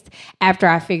Christ, after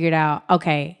I figured out,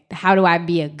 okay, how do I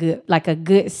be a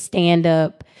good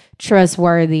stand-up,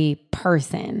 trustworthy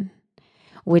person,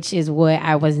 which is what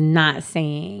I was not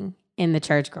seeing in the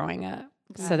church growing up.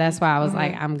 So that's why I was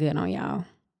like, I'm good on y'all.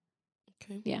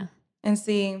 Okay. Yeah. And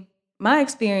see, my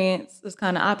experience was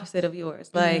kind of opposite of yours.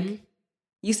 Like,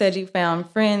 you said you found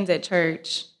friends at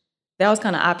church. That was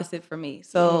kind of opposite for me.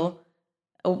 So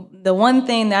the one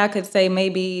thing that I could say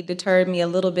maybe deterred me a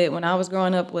little bit when I was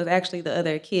growing up was actually the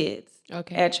other kids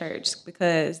at church,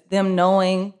 because them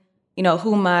knowing, you know,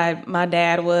 who my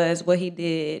dad was, what he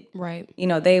did. Right. You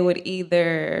know, they would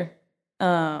either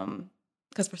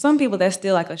because for some people that's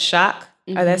still like a shock,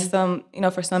 or that's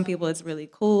for some people it's really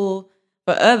cool.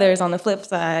 For others, on the flip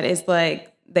side, it's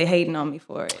like they hating on me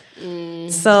for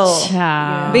it.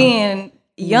 So being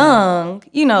young,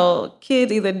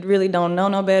 kids either really don't know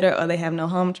no better or they have no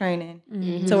home training.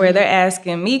 To where they're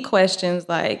asking me questions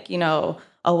like, oh,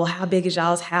 well, how big is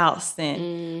y'all's house?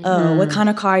 And what kind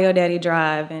of car your daddy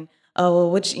drive? And oh,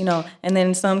 well, which, and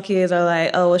then some kids are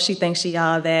like, oh, well, she thinks she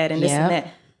all that and this and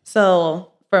that.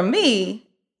 So for me,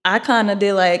 I kind of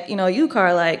did like, you,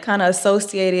 Car, like kind of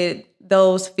associated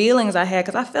those feelings I had,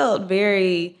 because I felt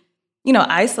very,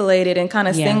 isolated and kind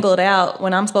of singled out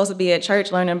when I'm supposed to be at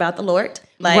church learning about the Lord.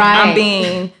 Like I'm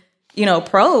being,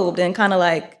 probed, and kind of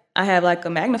like I have like a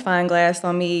magnifying glass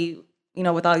on me,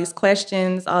 with all these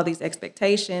questions, all these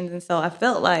expectations. And so I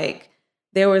felt like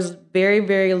there was very,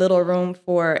 very little room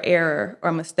for error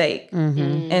or mistake.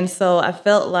 And so I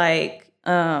felt like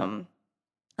a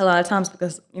lot of times,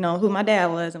 because, who my dad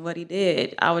was and what he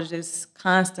did, I was just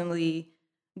constantly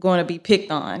going to be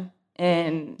picked on.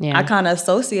 And I kind of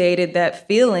associated that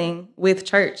feeling with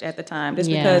church at the time, just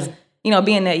because,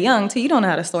 being that young too, you don't know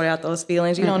how to sort out those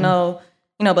feelings. You don't know,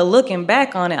 but looking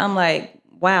back on it, I'm like,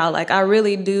 wow, like I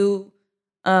really do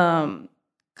I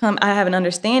have an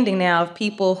understanding now of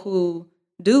people who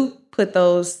do put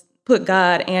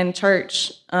God and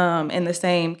church in the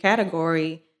same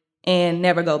category and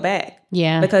never go back.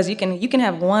 Yeah. Because you can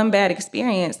have one bad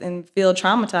experience and feel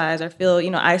traumatized or feel,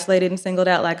 isolated and singled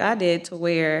out like I did, to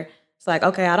where it's like,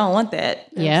 okay, I don't want that.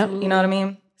 Yeah. You know what I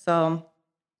mean? So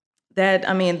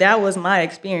that was my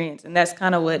experience, and that's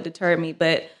kind of what deterred me.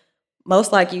 But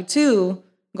most like you too,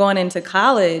 going into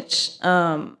college,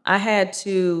 I had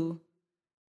to,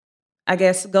 I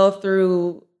guess, go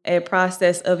through a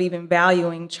process of even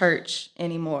valuing church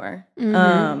anymore.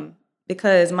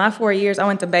 Because my 4 years, I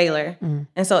went to Baylor.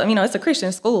 And so, it's a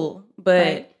Christian school,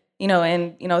 but,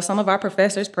 some of our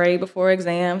professors prayed before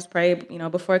exams, prayed,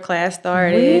 before class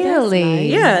started. Really?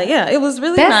 Yeah. It was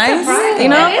really nice.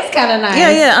 That is kind of nice.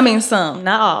 Yeah. I mean, some,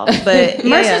 not all, but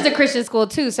Mercer's a Christian school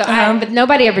too. So but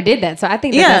nobody ever did that. So I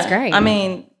think that's great. I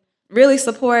mean, really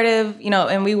supportive,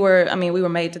 and we were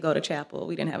made to go to chapel.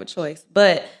 We didn't have a choice.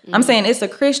 But I'm saying it's a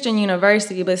Christian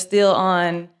university, but still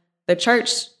on the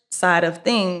church side of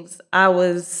things, I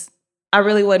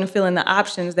really wasn't feeling the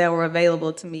options that were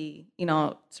available to me,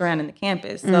 surrounding the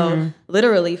campus. So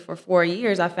literally for 4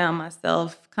 years, I found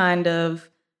myself kind of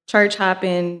church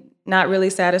hopping, not really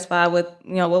satisfied with,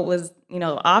 what was,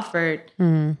 offered.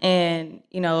 And,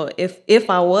 if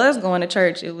I was going to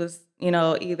church, it was,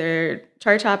 either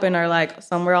church hopping or like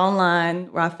somewhere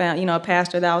online where I found, a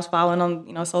pastor that I was following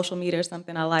on, social media or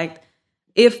something I liked,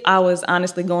 if I was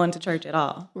honestly going to church at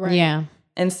all. Right. Yeah.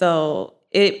 And so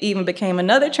it even became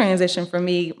another transition for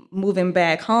me moving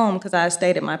back home, because I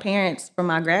stayed at my parents for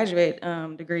my graduate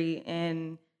degree,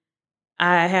 and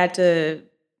I had to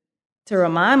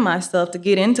remind myself to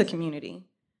get into community,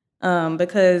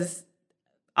 because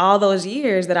all those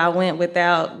years that I went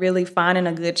without really finding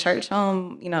a good church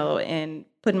home, and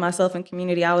putting myself in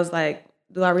community, I was like,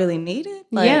 do I really need it?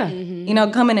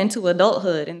 Like, coming into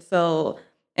adulthood. And so,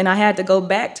 and I had to go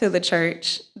back to the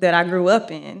church that I grew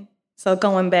up in. So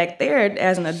going back there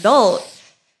as an adult,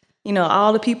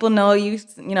 all the people know you,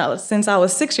 since I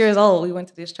was 6 years old, we went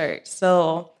to this church.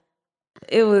 So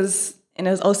it was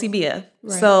OCBF.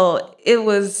 Right. So it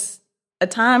was a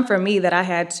time for me that I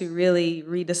had to really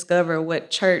rediscover what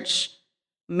church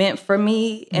meant for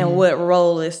me and what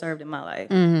role it served in my life.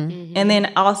 And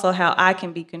then also how I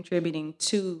can be contributing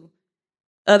to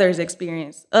others'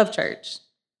 experience of church.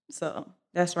 So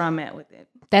that's where I'm at with it.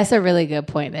 That's a really good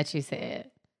point that you said.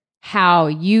 How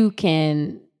you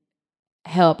can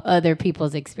help other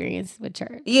people's experience with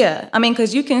church. Yeah. I mean,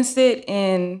 because you can sit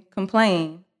and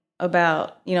complain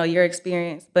about, your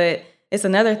experience, but it's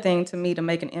another thing to me to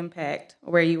make an impact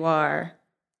where you are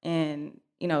and,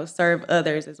 serve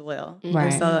others as well. Right.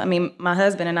 And so, I mean, my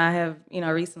husband and I have,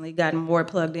 recently gotten more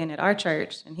plugged in at our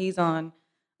church, and he's on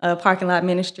parking lot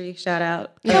ministry, shout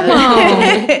out. Come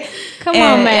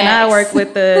on, Max. And I work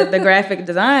with the graphic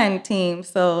design team,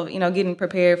 so getting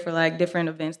prepared for like different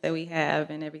events that we have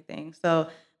and everything. So,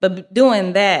 but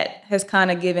doing that has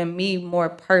kind of given me more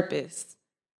purpose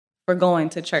for going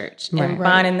to church and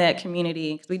finding that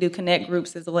community, because we do connect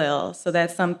groups as well. So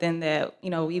that's something that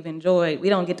we've enjoyed. We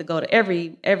don't get to go to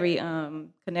every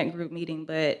connect group meeting,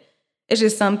 but it's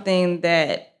just something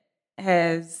that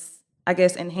has, I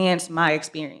guess, enhanced my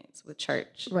experience with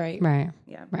church. Right.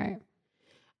 Yeah. Right.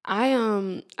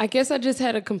 I guess I just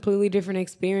had a completely different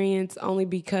experience, only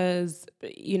because,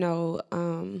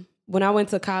 when I went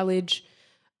to college,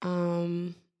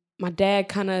 my dad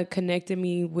kind of connected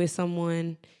me with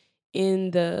someone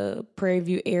in the Prairie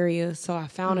View area. So I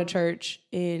found a church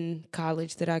in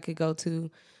college that I could go to.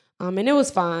 And it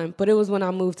was fine. But it was when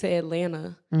I moved to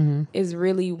Atlanta is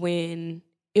really when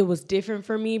it was different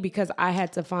for me because I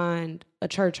had to find a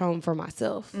church home for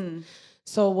myself.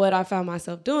 So what I found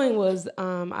myself doing was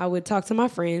I would talk to my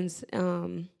friends,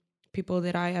 people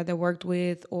that I either worked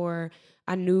with or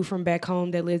I knew from back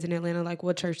home that lives in Atlanta, like,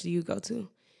 what church do you go to?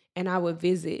 And I would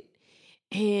visit.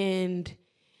 And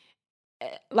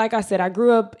like I said, I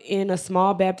grew up in a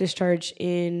small Baptist church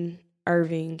in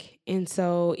Irving. And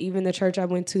so even the church I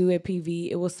went to at PV,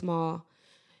 it was small.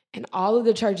 And all of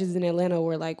the churches in Atlanta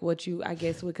were like what you, I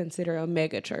guess, would consider a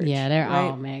mega church. Yeah, they're right?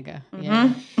 all mega.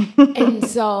 Yeah. And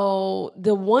so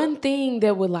the one thing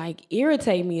that would like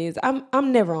irritate me is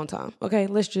I'm never on time. Okay,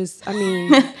 let's just start there.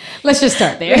 Let's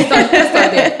start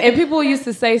there. And people used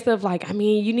to say stuff like, I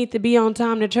mean, you need to be on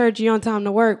time to church, you're on time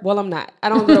to work. Well, I'm not. I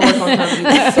don't go to work on time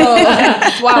either. So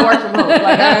that's why I work from home.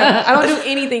 Like I don't do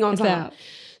anything on time.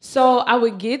 So I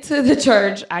would get to the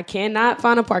church. I cannot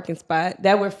find a parking spot.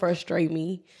 That would frustrate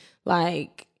me.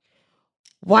 Like,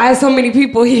 why are so many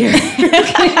people here?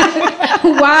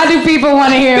 Why do people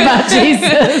want to hear about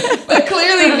Jesus? But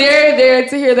clearly they're there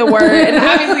to hear the word. And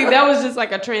obviously that was just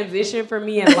like a transition for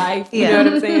me in life. You know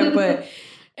what I'm saying?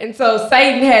 And so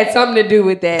Satan had something to do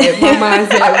with that, my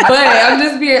mindset. But I'm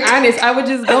just being honest. I would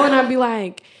just go and I'd be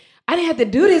like, I didn't have to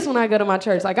do this when I go to my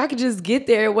church. Like I could just get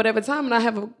there at whatever time and I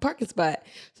have a parking spot.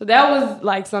 So that was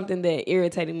like something that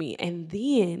irritated me. And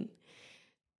then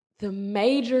the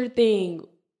major thing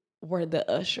were the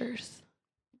ushers.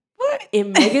 What?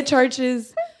 In mega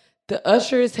churches, the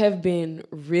ushers have been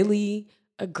really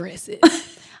aggressive.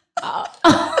 You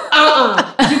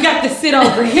got to sit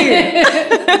over here.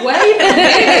 Wait a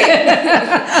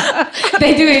minute.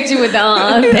 They do hit you with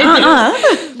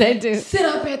the They do. Sit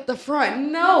up at the front.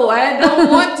 No, I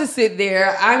don't want to sit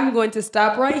there. I'm going to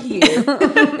stop right here.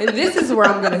 And this is where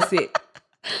I'm going to sit.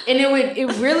 And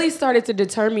it really started to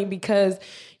deter me because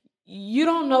you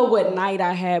don't know what night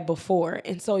I had before.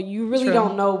 And so you really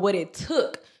don't know what it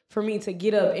took for me to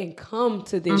get up and come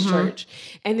to this church.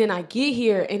 And then I get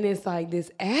here and it's like this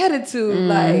attitude,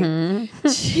 like,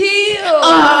 chill.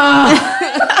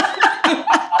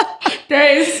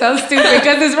 That is so stupid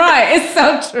because it's right. It's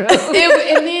so true.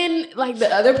 And then like the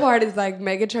other part is like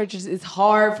mega churches, it's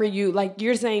hard for you. Like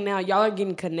you're saying now, y'all are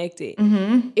getting connected.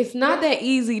 It's not that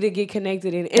easy to get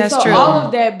connected in. And That's so true. all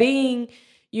of that being,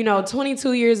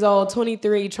 22 years old,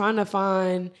 23, trying to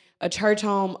find a church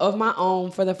home of my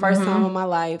own for the first time in my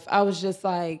life, I was just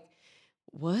like,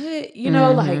 what?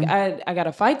 Like I got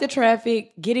to fight the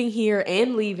traffic, getting here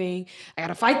and leaving. I got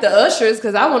to fight the ushers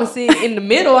because I want to sit in the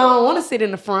middle. I don't want to sit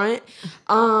in the front.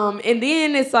 And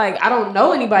then it's like, I don't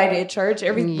know anybody at church.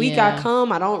 Every week I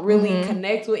come, I don't really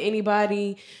connect with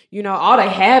anybody. All they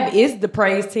have is the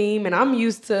praise team. And I'm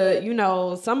used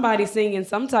to, somebody singing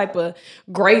some type of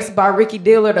Grace by Ricky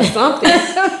Dillard or something.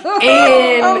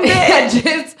 And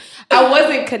I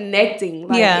wasn't connecting.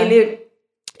 And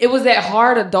it was that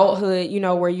hard adulthood,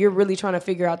 where you're really trying to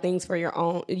figure out things for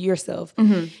yourself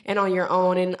and on your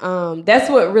own. And that's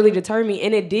what really deterred me.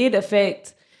 And it did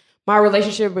affect my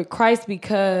relationship with Christ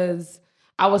because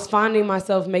I was finding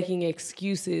myself making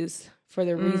excuses for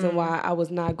the reason why I was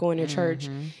not going to church.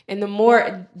 And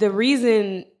the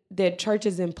reason that church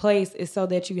is in place is so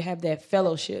that you have that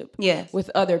fellowship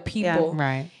with other people. Yeah.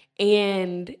 Right.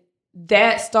 And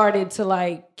that started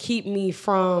to keep me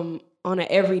from, on an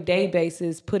everyday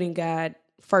basis, putting God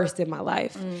first in my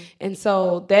life. And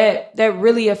so that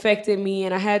really affected me.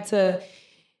 And I had to,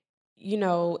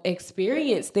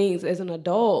 experience things as an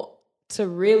adult to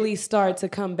really start to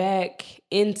come back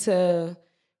into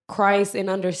Christ and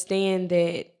understand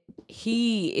that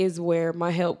he is where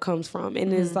my help comes from.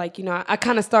 And it's like, I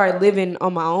kind of started living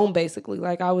on my own, basically.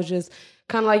 Like I was just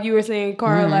kind of like you were saying,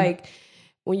 Cara, like,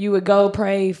 when you would go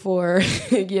pray for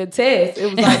your test, it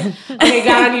was like, okay,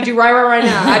 God, I need you right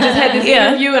now. I just had this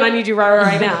interview and I need you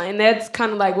right now. And that's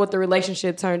kind of like what the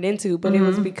relationship turned into. But it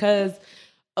was because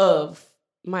of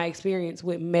my experience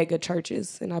with mega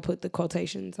churches. And I put the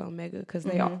quotations on mega because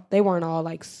they weren't all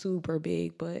like super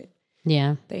big, but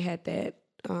they had that.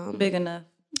 Big enough.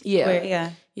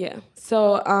 Yeah.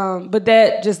 So, but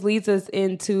that just leads us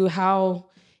into how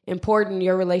important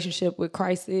your relationship with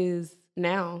Christ is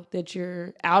now that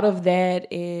you're out of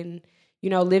that and,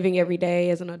 living every day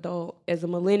as an adult, as a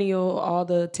millennial, all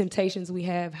the temptations we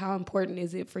have. How important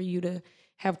is it for you to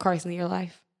have Christ in your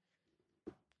life?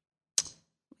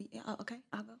 Yeah, okay,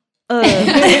 I'll go.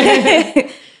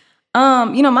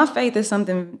 My faith is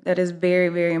something that is very,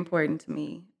 very important to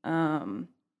me.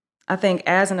 I think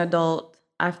as an adult,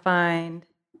 I find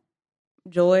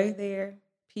joy there,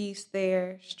 peace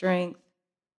there, strength,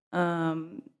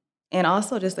 and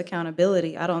also just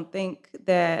accountability. I don't think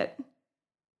that,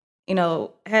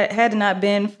 had it not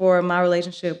been for my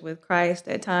relationship with Christ,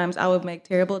 at times I would make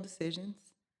terrible decisions.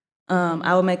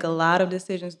 I would make a lot of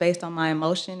decisions based on my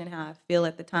emotion and how I feel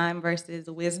at the time versus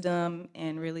wisdom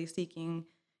and really seeking,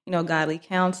 godly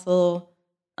counsel.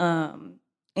 And,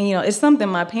 it's something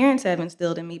my parents have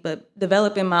instilled in me, but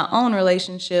developing my own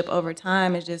relationship over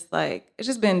time is just it's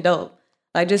just been dope.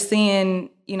 Like just seeing,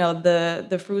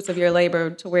 the fruits of your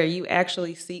labor to where you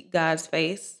actually seek God's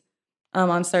face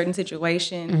on certain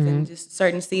situations and just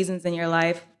certain seasons in your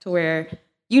life to where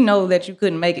that you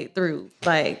couldn't make it through,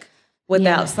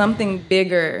 without something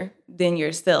bigger than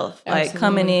yourself, Absolutely.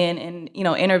 Coming in and,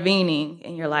 intervening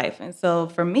in your life. And so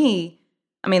for me,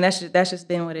 I mean, that's just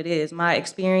been what it is. My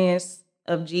experience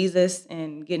of Jesus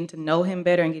and getting to know him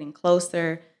better and getting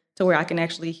closer to where I can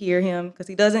actually hear him, because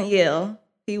he doesn't yell,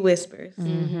 he whispers.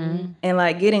 And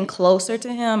getting closer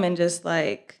to him and just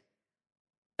I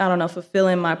don't know,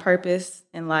 fulfilling my purpose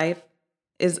in life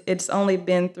it's only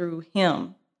been through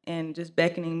him and just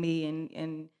beckoning me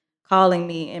and calling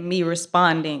me and me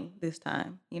responding this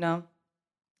time, So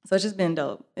it's just been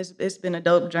dope. It's been a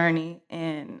dope journey,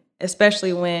 and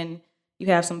especially when you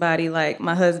have somebody like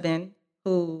my husband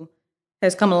who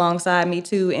has come alongside me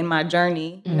too in my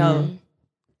journey,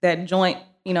 that joint,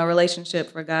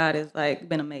 relationship for God has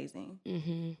been amazing.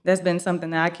 That's been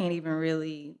something that I can't even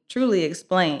really truly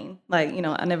explain.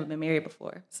 I've never been married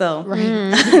before. So,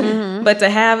 but to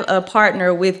have a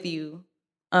partner with you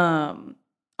on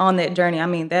that journey, I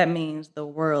mean, that means the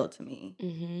world to me.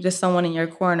 Just someone in your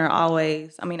corner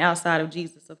always, I mean, outside of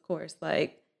Jesus, of course,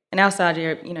 and outside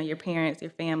your, your parents,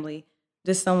 your family,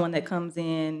 just someone that comes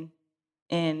in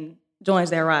and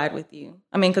joins that ride with you.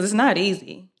 I mean, because it's not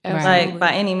easy,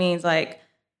 by any means,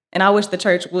 and I wish the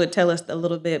church would tell us a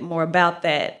little bit more about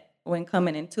that when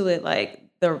coming into it.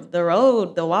 The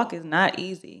road, the walk is not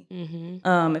easy.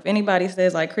 If anybody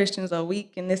says Christians are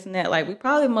weak and this and that, we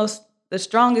probably the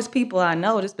strongest people I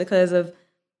know, just because of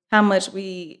how much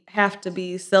we have to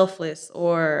be selfless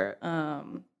or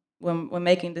when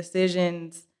making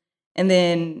decisions, and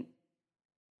then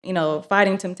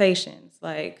fighting temptations.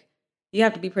 You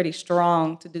have to be pretty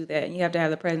strong to do that, and you have to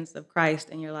have the presence of Christ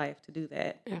in your life to do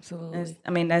that. Absolutely.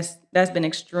 That's been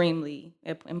extremely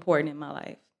important in my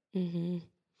life.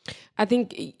 I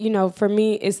think, for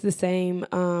me, it's the same.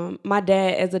 My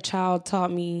dad as a child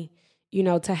taught me,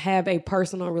 to have a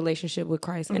personal relationship with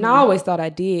Christ. And I always thought I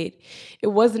did. It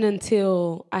wasn't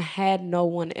until I had no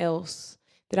one else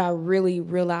that I really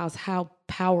realized how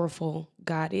powerful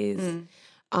God is.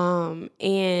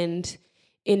 And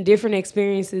in different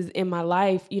experiences in my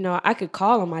life, I could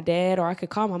call on my dad or I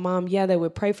could call my mom. Yeah, they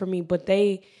would pray for me, but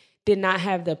they did not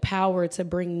have the power to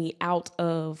bring me out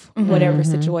of whatever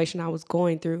situation I was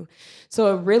going through.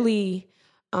 So it really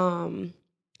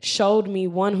showed me,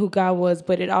 one, who God was,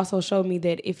 but it also showed me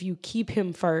that if you keep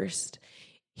him first,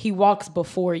 he walks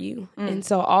before you. And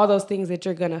so all those things that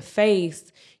you're going to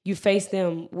face, you face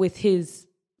them with his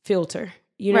filter.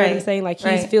 You know what I'm saying?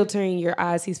 He's filtering your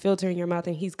eyes, he's filtering your mouth,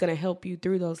 and he's going to help you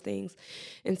through those things.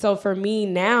 And so for me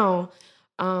now,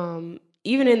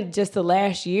 even in just the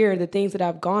last year, the things that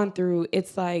I've gone through,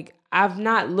 it's I've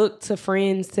not looked to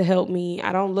friends to help me.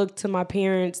 I don't look to my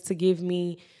parents to give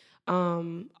me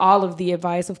all of the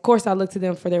advice. Of course, I look to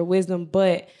them for their wisdom,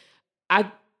 but I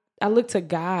look to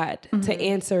God to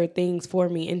answer things for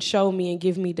me and show me and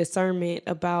give me discernment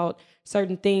about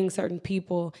certain things, certain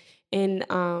people. And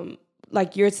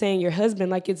like you're saying, your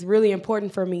husband, it's really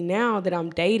important for me now that I'm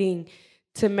dating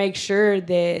to make sure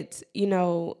that,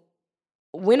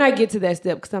 when I get to that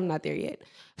step, because I'm not there yet,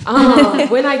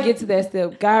 when I get to that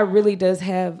step, God really does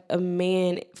have a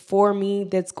man for me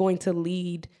that's going to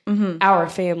lead our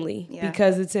family,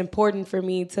 because it's important for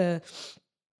me to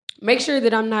make sure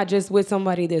that I'm not just with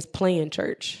somebody that's playing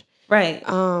church. Right.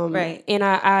 And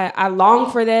I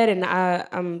long for that, and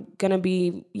I'm gonna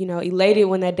be, elated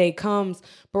when that day comes.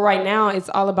 But right now, it's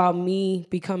all about me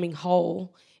becoming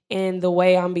whole, and the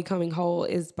way I'm becoming whole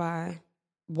is by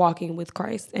walking with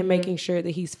Christ and making sure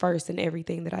that he's first in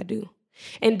everything that I do.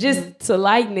 And just to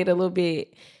lighten it a little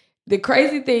bit, the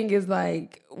crazy thing is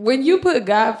when you put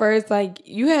God first,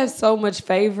 you have so much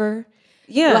favor.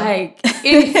 Yeah.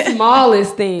 In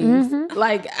smallest things.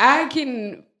 I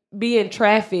can be in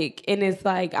traffic and it's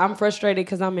I'm frustrated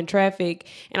because I'm in traffic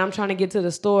and I'm trying to get to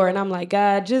the store, and I'm like,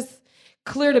 God, just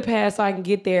clear the path so I can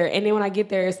get there. And then when I get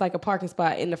there, it's a parking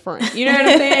spot in the front. You know what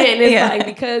I'm saying? And it's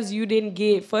because you didn't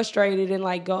get frustrated and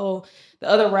go the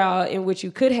other route in which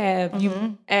you could have,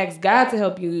 you asked God to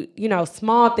help you,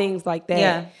 small things like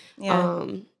that.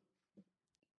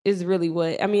 is really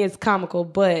what I mean. It's comical,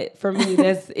 but for me,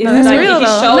 it's real, like though. it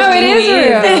shows No, me it who is he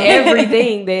real. and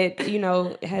everything that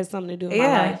has something to do with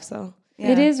my life. So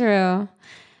it is real.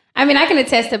 I mean, I can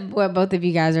attest to what both of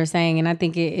you guys are saying, and I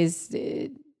think it is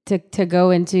to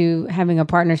go into having a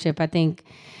partnership. I think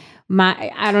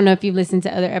I don't know if you've listened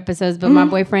to other episodes, but my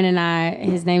boyfriend and I,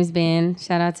 his name's Ben.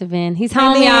 Shout out to Ben. He's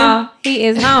home, Ben. y'all. He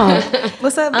is home.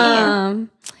 What's up, Ben?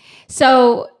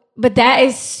 But that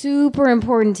is super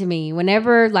important to me.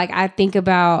 Whenever I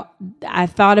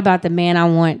thought about the man I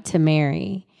want to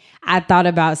marry, I thought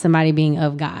about somebody being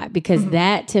of God, because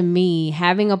that, to me,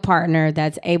 having a partner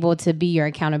that's able to be your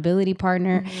accountability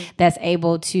partner, that's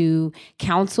able to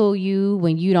counsel you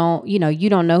when you don't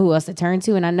know who else to turn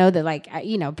to. And I know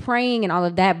that praying and all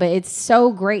of that, but it's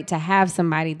so great to have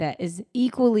somebody that is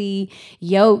equally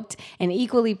yoked and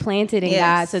equally planted in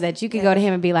God, so that you can go to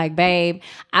him and be like, babe,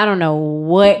 I don't know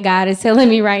what God is telling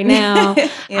me right now.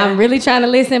 I'm really trying to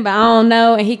listen, but I don't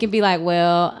know. And he can be like,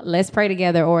 well, let's pray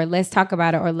together, or let's talk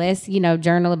about it, or let's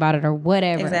journal about it, or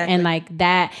whatever. Exactly. And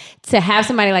that, to have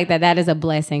somebody like that is a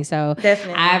blessing. So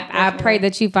Definitely. I pray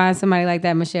that you find somebody like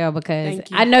that, Michelle, because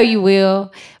I know you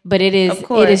will. But it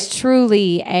is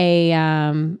truly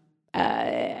an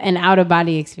out of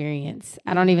body experience.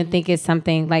 I don't even think it's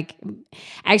something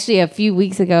actually a few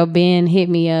weeks ago, Ben hit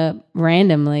me up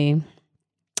randomly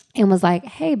and was like,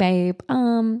 hey babe,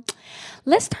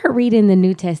 let's start reading the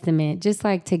New Testament just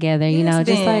together, Ben.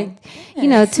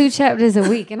 2 chapters a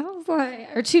week. And I was like,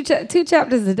 or two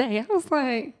chapters a day. I was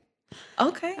like,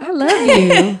 okay, I love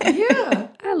you. Yeah.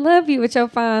 I love you with your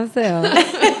fine self.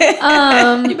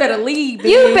 you better lead.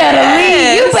 You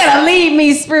better lead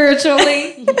me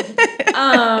spiritually.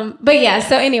 But yeah,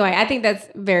 so anyway, I think that's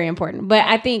very important. But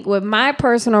I think with my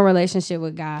personal relationship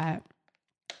with God,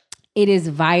 it is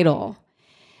vital,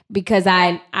 because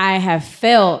I have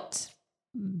felt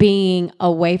being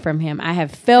away from him. I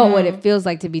have felt what it feels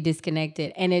like to be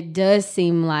disconnected. And it does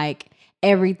seem like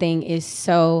everything is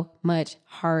so much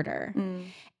harder.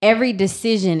 Every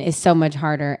decision is so much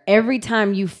harder. Every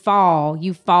time you fall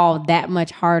that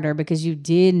much harder, because you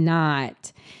did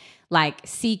not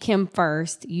seek him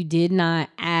first. You did not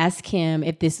ask him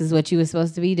if this is what you were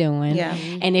supposed to be doing. Yeah.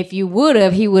 And if you would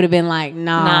have, he would have been like,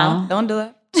 nah, don't do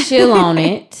it. chill on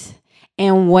it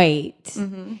and wait.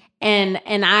 And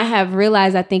I have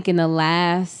realized, I think in the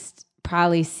last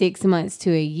probably 6 months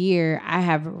to a year, I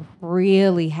have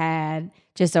really had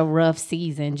just a rough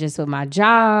season, just with my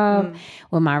job,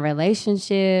 with my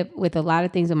relationship, with a lot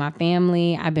of things with my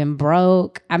family. I've been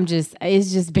broke.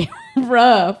 It's just been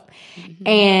rough.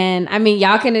 And I mean,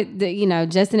 y'all can,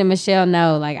 Justin and Michelle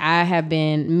know, I have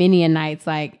been many a nights,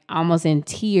 almost in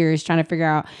tears, trying to figure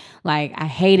out, I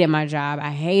hated my job.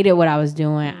 I hated what I was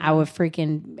doing. I would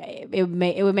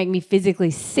it would make me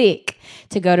physically sick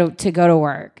to go to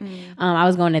work. I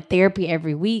was going to therapy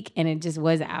every week, and it just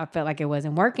wasn't, I felt like it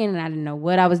wasn't working, and I didn't know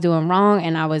what I was doing wrong.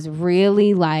 And I was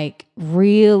really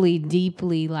really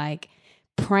deeply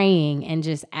praying and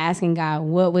just asking God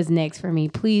what was next for me.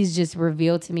 Please just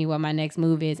reveal to me what my next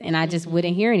move is. And I just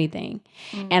wouldn't hear anything.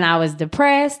 And I was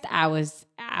depressed. I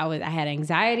had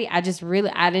anxiety. I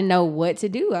didn't know what to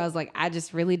do. I was like, I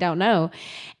just really don't know.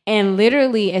 And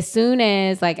literally, as soon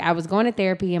as I was going to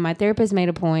therapy, and my therapist made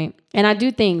a point, and I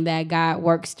do think that God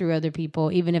works through other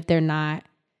people, even if they're not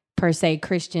per se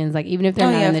Christians, even if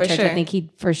they're not in the church, sure. I think he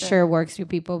for sure works through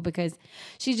people, because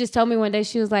she just told me one day,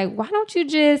 she was like, why don't you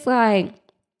just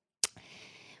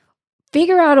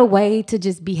figure out a way to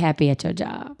just be happy at your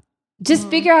job? Just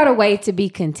figure out a way to be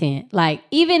content.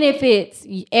 Even if it's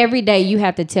every day you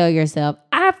have to tell yourself,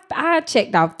 I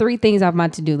checked off 3 things off my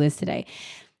to-do list today.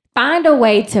 Find a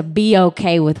way to be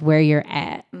okay with where you're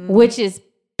at, which is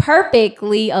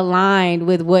perfectly aligned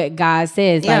with what God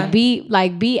says. Yeah.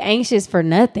 Be anxious for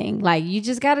nothing. You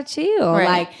just gotta chill.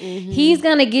 Right. He's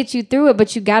gonna get you through it,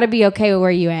 but you gotta be okay with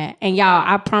where you at. And y'all,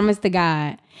 I promise to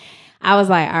God, I was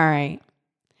like, all right,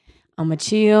 I'm gonna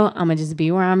chill. I'm gonna just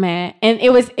be where I'm at. And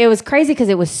it was crazy because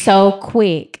it was so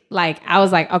quick. I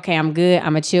was like, okay, I'm good.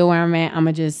 I'm gonna chill where I'm at. I'm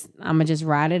gonna just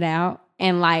ride it out.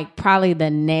 And probably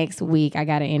the next week, I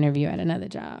got an interview at another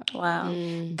job. Wow.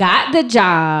 Got the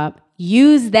job.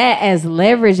 Used that as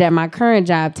leverage at my current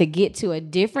job to get to a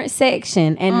different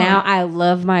section. And now I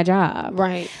love my job.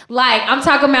 Right. I'm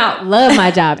talking about love my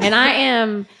job. And I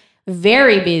am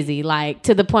very busy,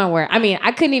 to the point where,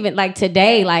 I couldn't even,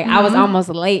 today, I was almost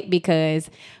late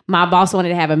because my boss wanted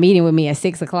to have a meeting with me at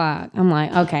 6:00. I'm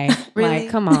like, okay, really?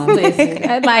 Come on, listen.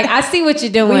 I see what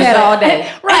you're doing. We had all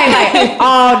day. Right,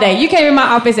 all day. You came in my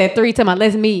office at 3 talking about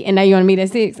let's meet, and now you want to meet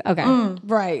at 6? Okay.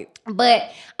 Right.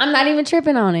 But I'm not even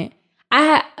tripping on it.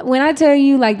 When I tell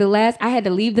you, like, I had to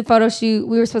leave the photo shoot.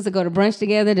 We were supposed to go to brunch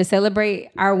together to celebrate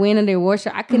our win in the award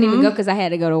show. I couldn't even go because I had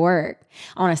to go to work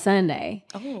on a Sunday.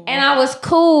 Oh. And I was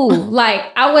cool. Like,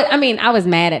 I was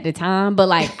mad at the time, but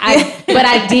like,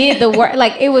 I did the work.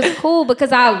 Like, it was cool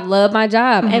because I love my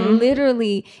job. And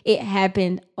literally, it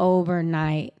happened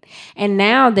overnight. And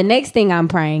now the next thing I'm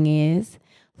praying is,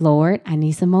 Lord, I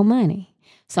need some more money.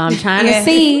 So I'm trying to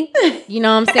see, you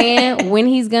know what I'm saying, when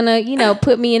he's gonna, you know,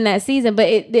 put me in that season. But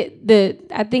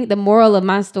I think the moral of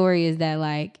my story is that,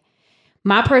 like,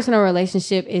 my personal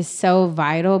relationship is so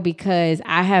vital because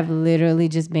I have literally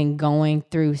just been going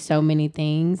through so many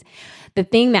things. The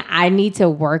thing that I need to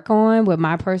work on with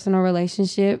my personal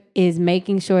relationship is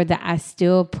making sure that I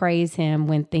still praise him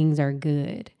when things are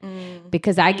good.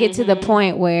 Because I get to the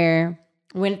point where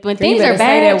when things are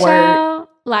bad, child,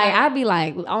 like, I'd be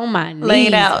like on my knees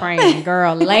laid out. Praying,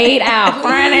 girl, laid out,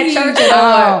 crying at church and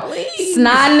all,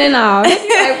 snotting and all.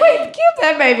 Like, wait, give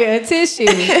that baby a tissue.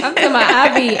 I'm talking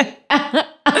about,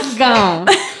 I'm gone.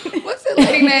 What's that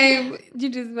lady name? You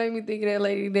just made me think of that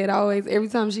lady that always, every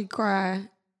time she cry,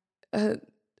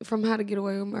 from How to Get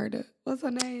Away with Murder. What's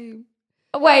her name?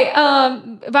 Wait,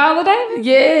 Viola Davis?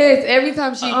 Yes, every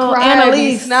time she cried,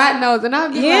 be snot nose, and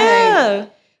I'd be like,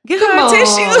 give her a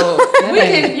tissue.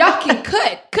 Y'all can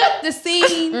cut the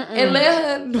scene and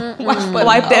let her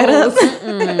wipe that up.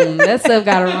 That stuff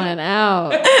gotta run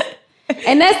out.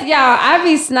 And that's, y'all, I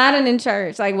be snotting in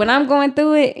church. Like, when I'm going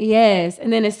through it, yes.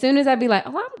 And then as soon as I be like,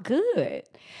 oh, I'm good.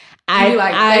 I be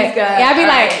like, thanks God. Yeah, I be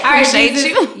like, all right,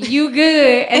 Jesus, you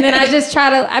good. And then I just try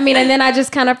to, and then I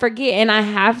just kind of forget. And I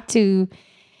have to,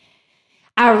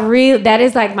 that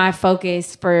is like my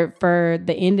focus for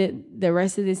the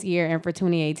rest of this year and for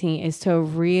 2018 is to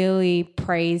really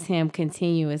praise him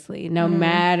continuously. No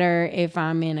matter if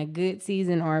I'm in a good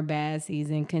season or a bad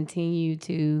season, continue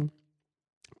to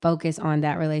focus on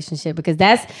that relationship because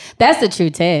that's the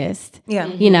true test. Yeah.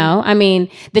 You know, I mean,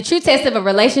 the true test of a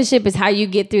relationship is how you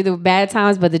get through the bad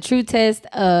times, but the true test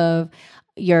of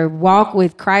your walk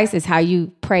with Christ is how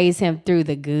you praise him through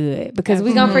the good because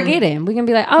we're going to forget him. We're going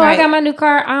to be like, oh, I got my new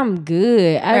car. I'm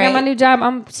good. I got my new job.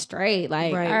 I'm straight.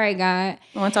 Like, all right, God.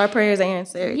 Once our prayers are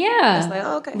answered. Yeah. It's like,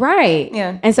 oh, okay. Right.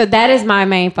 Yeah. And so that is my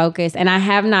main focus. And I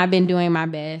have not been doing my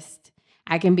best.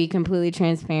 I can be completely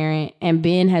transparent. And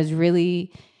Ben has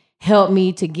really helped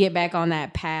me to get back on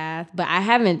that path. But I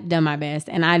haven't done my best.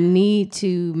 And I need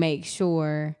to make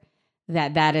sure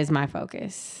that is my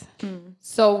focus.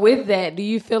 So with that, do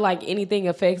you feel like anything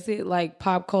affects it, like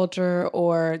pop culture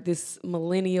or this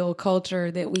millennial culture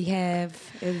that we have?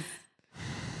 Is,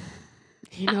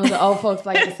 you know, the old folks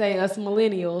like to say us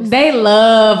millennials. They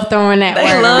love throwing that word.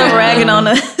 They love ragging on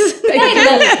us.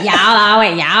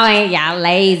 Y'all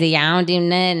lazy. Y'all don't do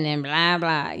nothing and blah,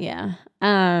 blah. Yeah.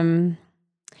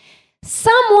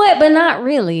 Somewhat, but not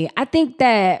really. I think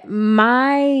that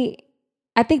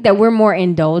we're more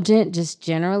indulgent just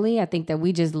generally. I think that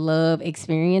we just love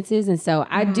experiences. And so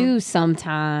I do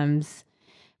sometimes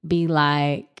be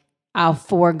like, I'll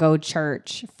forego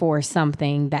church for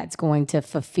something that's going to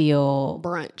fulfill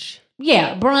brunch.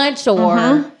 Yeah, brunch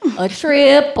or a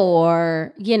trip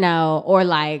or, you know, or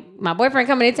like my boyfriend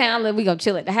coming to town, we go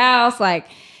chill at the house. Like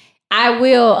I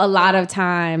will a lot of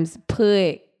times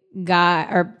put God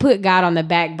on the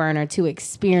back burner to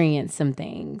experience some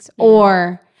things.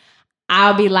 Or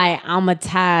I'll be like, I'm going to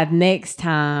tithe next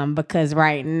time because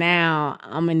right now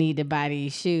I'm going to need to buy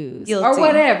these shoes. Guilty. Or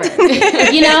whatever.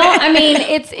 You know, I mean,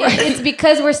 it's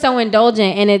because we're so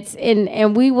indulgent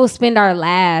and we will spend our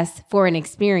last for an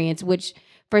experience, which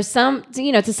for some,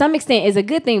 you know, to some extent is a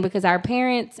good thing because our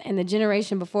parents and the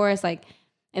generation before us, like,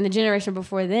 and the generation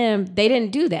before them, they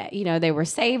didn't do that. You know, they were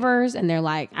savers and they're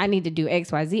like, I need to do X,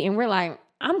 Y, Z. And we're like,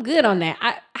 I'm good on that.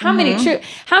 How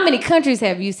many countries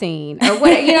have you seen? Or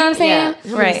what? You know what I'm saying?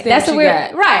 Yeah. Right. That's what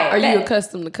we're right. Are you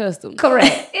accustomed to custom?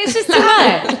 Correct. It's just too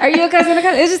much. Are you accustomed to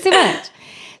custom? It's just too much.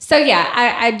 So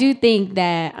yeah, I do think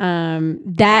that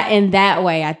that in that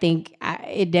way, I think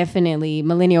it definitely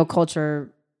millennial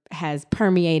culture has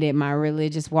permeated my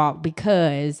religious walk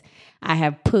because I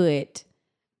have put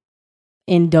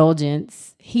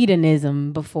indulgence,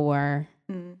 hedonism before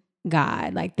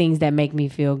God, like things that make me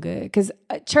feel good. Because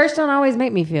church don't always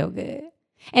make me feel good.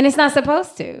 And it's not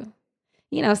supposed to.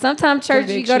 You know, sometimes church,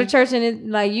 you go to church and it,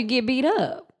 like you get beat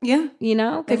up. Yeah. You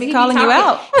know? They be calling you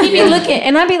out. He be looking,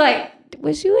 and I be like,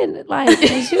 was you in there? Like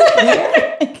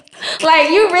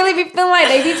you really be feeling like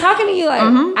they be talking to you like,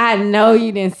 I know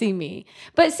you didn't see me.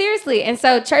 But seriously, and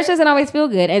so church doesn't always feel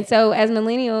good. And so as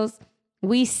millennials,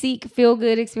 we seek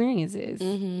feel-good experiences.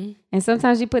 And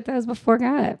sometimes you put those before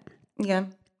God. Yeah.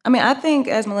 I mean, I think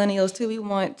as millennials, too, we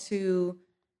want to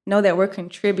know that we're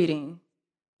contributing,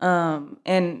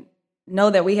 and know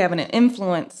that we have an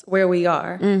influence where we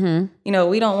are. You know,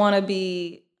 we don't want to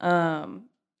be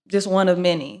just one of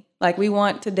many. Like, we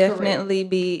want to definitely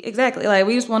be, exactly, like,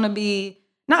 we just want to be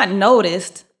not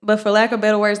noticed, but for lack of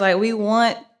better words, like, we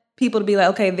want people to be like,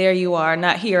 okay, there you are,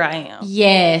 not here I am.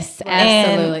 Yes,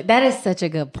 absolutely. That is such a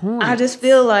good point. I just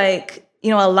feel like,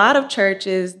 you know, a lot of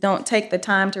churches don't take the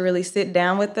time to really sit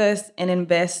down with us and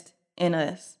invest in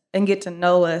us and get to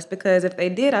know us, because if they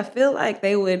did, I feel like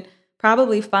they would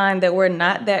probably find that we're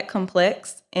not that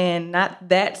complex and not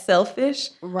that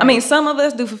selfish. Right. I mean, some of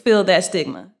us do fulfill that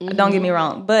stigma. Don't get me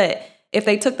wrong. But if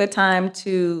they took the time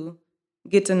to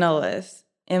get to know us,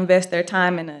 invest their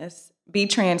time in us, be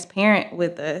transparent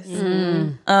with us,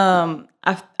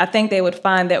 I think they would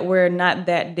find that we're not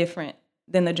that different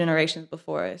than the generations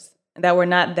before us, that we're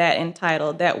not that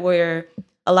entitled, that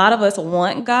a lot of us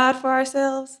want God for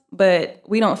ourselves, but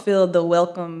we don't feel the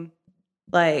welcome,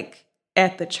 like,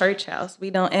 at the church house. We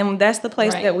don't, and that's the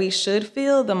place that we should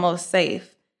feel the most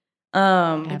safe.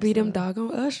 Be them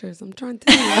doggone ushers. I'm trying to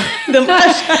tell you. them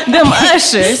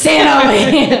ushers.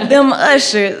 Them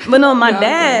ushers. But no,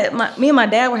 me and my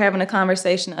dad were having a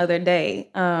conversation the other day,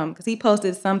 because he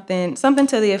posted something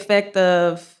to the effect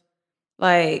of,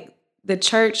 like, the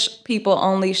church people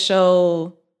only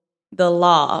show the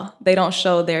law. They don't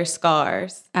show their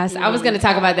scars. I was going to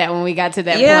talk about that when we got to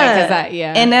that point.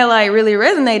 And that, like, really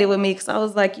resonated with me, because I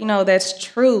was like, you know, that's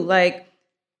true. Like,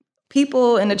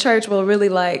 people in the church will really,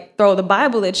 like, throw the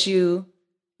Bible at you,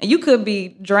 and you could be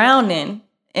drowning.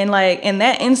 And, like, in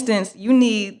that instance, you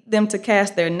need them to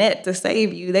cast their net to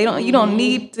save you. You don't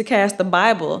need to cast the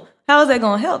Bible. How is that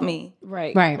going to help me?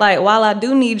 Right. Like, while I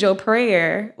do need your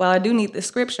prayer, while I do need the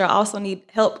scripture, I also need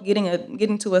help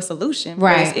getting to a solution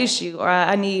for this issue. Or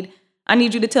I need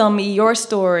you to tell me your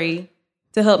story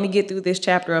to help me get through this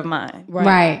chapter of mine.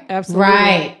 Right. Absolutely.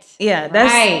 Right. Yeah,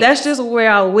 that's just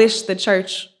where I wish the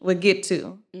church would get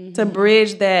to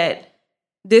bridge that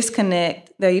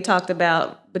disconnect that you talked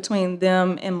about between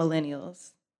them and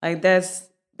millennials. Like, that's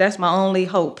my only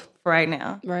hope for right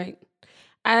now. Right.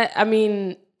 I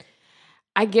mean,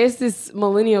 I guess this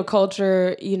millennial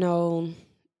culture, you know,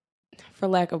 for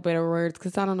lack of better words,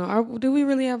 because I don't know, do we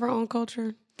really have our own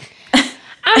culture?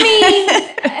 I mean,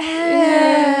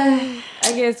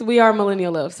 I guess we are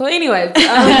millennial love. So anyways,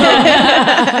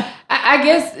 I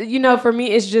guess, you know, for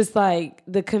me, it's just like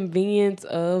the convenience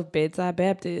of Bedside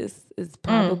Baptist is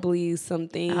probably some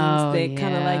things that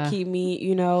kind of like keep me,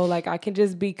 you know, like I can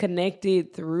just be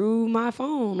connected through my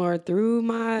phone or through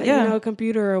my, you know,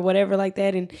 computer or whatever like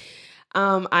that. And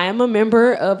I am a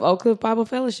member of Oak Cliff Bible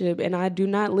Fellowship, and I do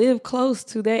not live close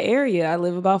to that area. I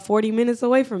live about 40 minutes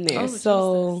away from there.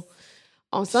 So Jesus.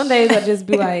 On Sundays, I just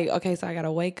be like, okay, so I got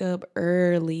to wake up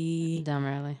early. Dumb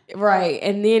early. Right.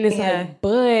 And then it's like,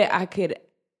 but I could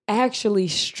actually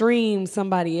stream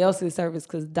somebody else's service,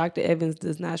 because Dr. Evans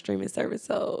does not stream his service.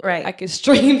 So I could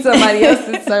stream somebody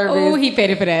else's service. Oh, he paid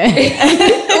it for that. He paid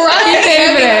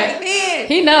it for that.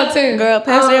 He know too. Girl,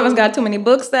 Pastor Evans got too many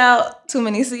books out, too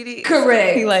many CDs.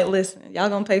 Correct. He like, listen, y'all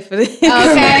gonna pay for this.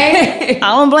 Okay. I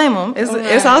don't blame him.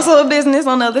 It's also a business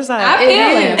on the other side. I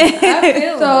feel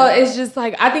him. So it's just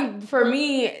like, I think for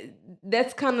me,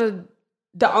 that's kind of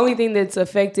the only thing that's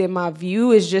affected my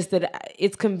view, is just that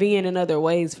it's convenient in other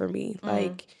ways for me.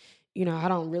 Like, you know, I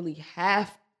don't really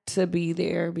have to be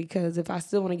there, because if I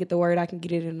still want to get the word, I can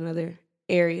get it in another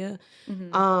area.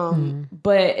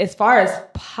 But as far as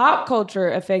pop culture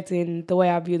affecting the way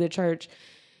I view the church,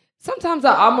 sometimes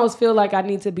I almost feel like I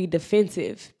need to be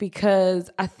defensive, because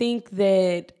I think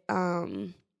that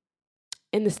in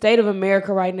the state of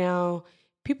America right now,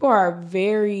 people are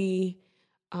very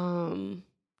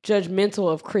judgmental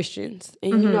of Christians.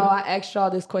 And, you know, I asked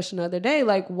y'all this question the other day,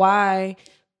 like, why,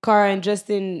 Cara and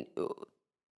Justin,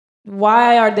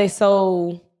 why are they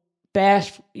so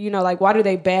bash, you know, like, why do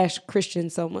they bash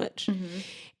Christians so much?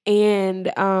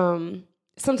 And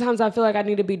sometimes I feel like I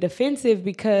need to be defensive,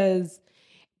 because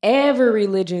every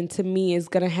religion to me is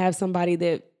going to have somebody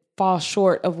that falls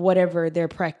short of whatever their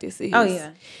practice is. Oh,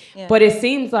 yeah. But it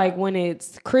seems like when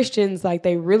it's Christians, like,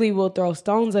 they really will throw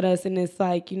stones at us. And it's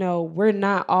like, you know, we're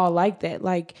not all like that.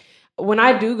 Like, when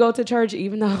I do go to church,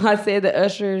 even though I said the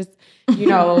ushers, you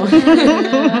know,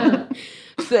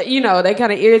 so, you know, they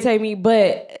kind of irritate me,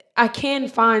 but I can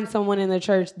find someone in the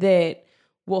church that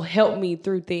will help me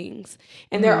through things.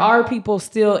 And there are people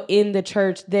still in the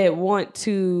church that want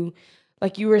to,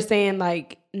 like you were saying,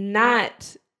 like,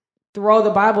 not throw the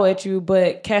Bible at you,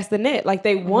 but cast the net. Like,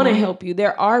 they want to help you.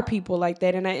 There are people like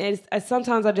that. And I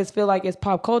sometimes I just feel like it's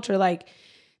pop culture. Like,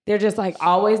 they're just like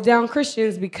always down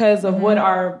Christians because of what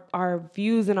our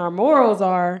views and our morals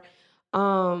are.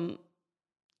 And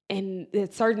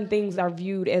that certain things are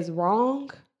viewed as wrong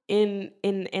in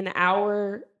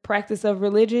our practice of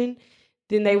religion,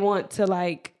 then they want to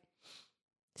like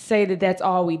say that that's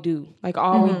all we do. Like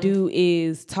all we do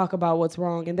is talk about what's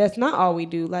wrong, and that's not all we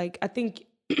do. Like I think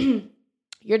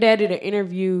your dad did an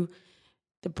interview,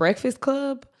 The Breakfast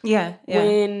Club. Yeah.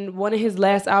 When one of his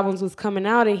last albums was coming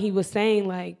out, and he was saying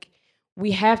like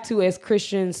we have to as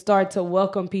Christians start to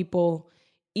welcome people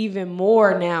even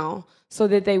more now, so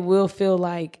that they will feel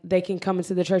like they can come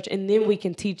into the church, and then we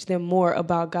can teach them more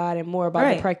about God and more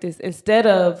about the practice, instead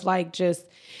of like just.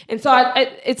 And so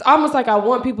it's almost like I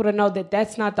want people to know that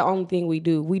that's not the only thing we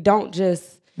do. We don't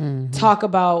just talk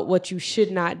about what you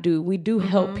should not do. We do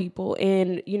help people.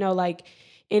 And, you know, like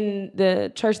in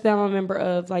the church that I'm a member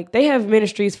of, like they have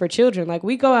ministries for children. Like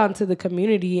we go out into the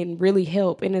community and really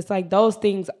help. And it's like those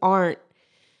things aren't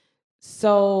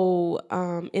so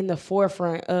in the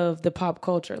forefront of the pop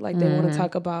culture. Like they want to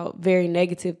talk about very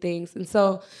negative things. And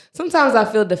so sometimes I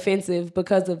feel defensive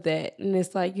because of that. And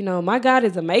it's like, you know, my God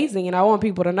is amazing, and I want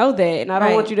people to know that. And I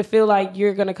don't want you to feel like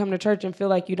you're going to come to church and feel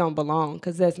like you don't belong,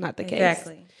 because that's not the case.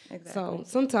 Exactly. So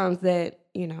sometimes that,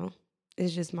 you know,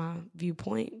 is just my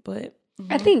viewpoint. But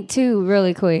I think too,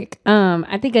 really quick.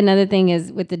 I think another thing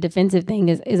is with the defensive thing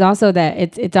is also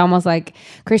that it's almost like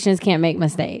Christians can't make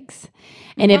mistakes.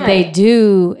 And if they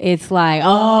do, it's like,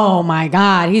 oh my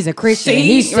God, he's a Christian.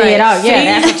 He said, oh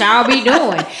yeah, that's what y'all be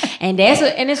doing. And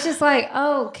it's just like,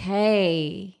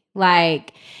 okay.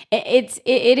 Like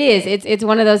it's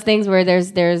one of those things where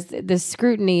there's the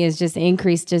scrutiny is just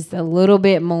increased just a little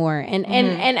bit more. And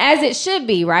as it should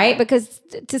be, right? Because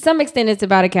to some extent it's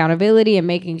about accountability and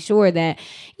making sure that,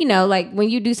 you know, like when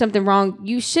you do something wrong,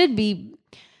 you should be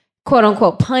quote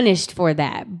unquote punished for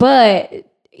that. But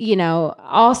you know,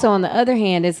 also on the other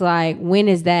hand, it's like, when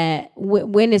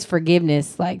does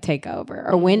forgiveness like take over?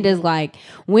 Or when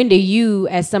do you,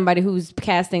 as somebody who's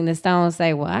casting the stone,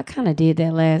 say, well, I kind of did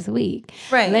that last week.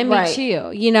 Right. Let me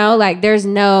chill. You know, like there's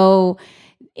no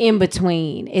in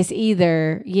between. It's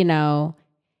either, you know,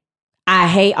 I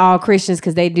hate all Christians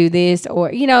because they do this,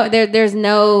 or, you know, there's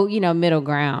no, you know, middle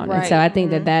ground. Right. And so I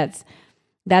think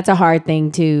that's a hard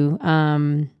thing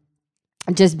too.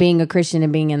 Just being a Christian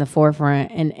and being in the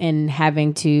forefront and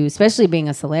having to, especially being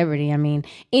a celebrity. I mean,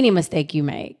 any mistake you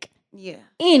make,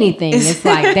 anything, it's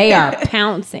like they are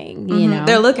pouncing. You know,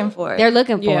 they're looking for it.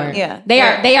 Yeah,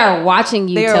 they are watching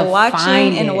you. They are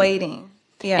watching and waiting.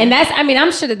 Yeah, and that's. I mean,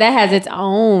 I'm sure that has its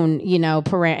own, you know,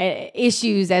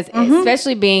 issues as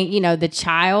especially being, you know, the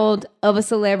child of a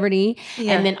celebrity,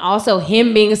 and then also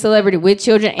him being a celebrity with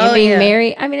children and being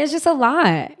married. I mean, it's just a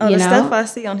lot. Oh, the stuff I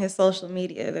see on his social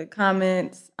media, the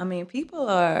comments. I mean, people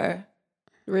are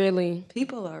rude.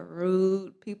 People are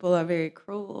very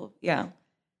cruel. Yeah.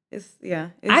 It's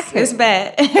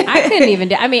bad. I couldn't even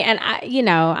do. I mean, and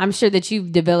I'm sure that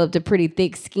you've developed a pretty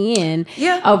thick skin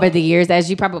over the years, as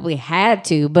you probably had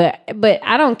to. But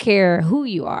I don't care who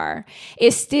you are.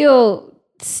 It still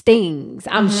stings,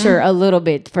 I'm sure, a little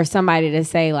bit for somebody to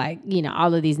say, like, you know,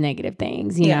 all of these negative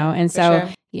things, you know. And so,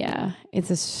 it's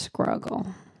a struggle.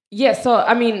 Yeah, so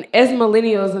I mean, as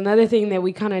millennials, another thing that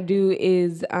we kind of do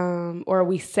is, or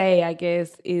we say, I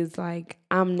guess, is like,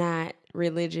 I'm not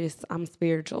religious, I'm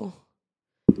spiritual.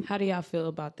 How do y'all feel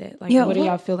about that? Like, what do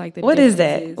y'all feel like the difference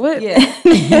is? What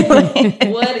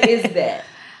is that?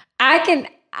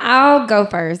 I'll go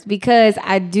first, because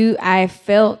I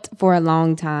felt for a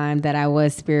long time that I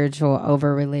was spiritual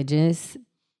over religious.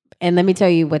 And let me tell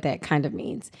you what that kind of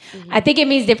means. I think it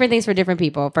means different things for different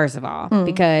people, first of all,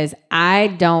 because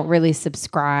I don't really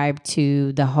subscribe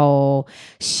to the whole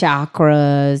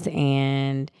chakras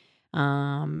and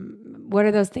what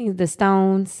are those things? The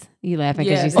stones? You laughing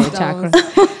because you said chakras.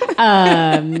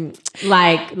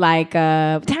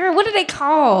 Tara, what are they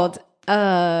called?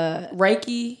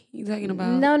 Reiki? You talking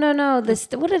about? No.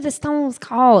 What are the stones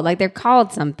called? Like, they're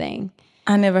called something.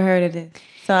 I never heard of it.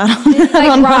 So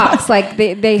like rocks. Like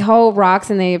they hold rocks,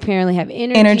 and they apparently have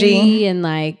energy. And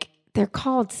like, they're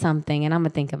called something. And I'm gonna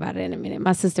think about it in a minute.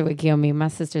 My sister would kill me. My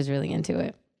sister's really into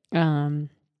it.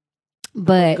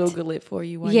 But I'll Google it for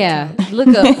you. Look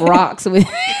up rocks with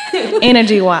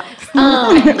energy rocks.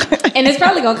 And it's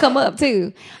probably gonna come up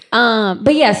too.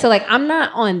 But yeah, so like, I'm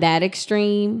not on that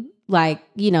extreme, like,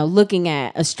 you know, looking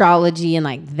at astrology and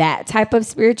like that type of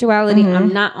spirituality.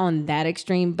 I'm not on that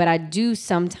extreme, but I do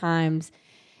sometimes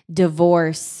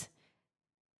divorce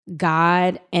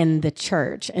God and the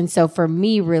church. And so for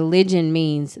me, religion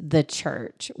means the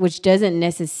church, which doesn't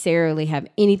necessarily have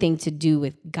anything to do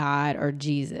with God or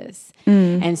Jesus.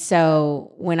 And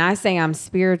so when I say I'm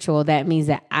spiritual, that means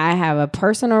that I have a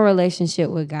personal relationship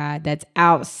with God that's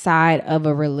outside of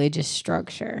a religious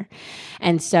structure.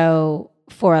 And so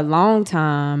for a long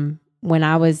time, when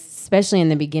I was, especially in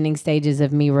the beginning stages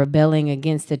of me rebelling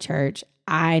against the church,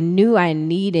 I knew I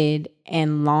needed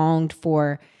and longed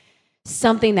for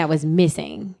something that was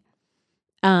missing.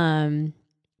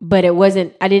 But it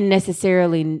wasn't, I didn't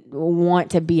necessarily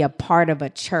want to be a part of a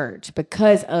church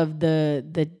because of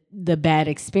the bad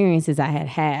experiences I had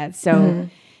had. So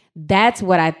that's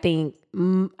what I think,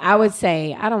 I would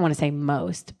say, I don't want to say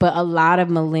most, but a lot of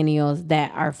millennials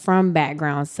that are from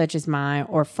backgrounds such as mine,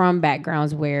 or from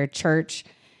backgrounds where church,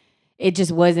 it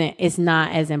just wasn't, it's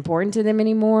not as important to them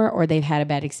anymore, or they've had a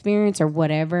bad experience or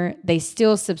whatever. They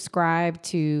still subscribe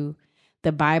to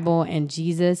the Bible and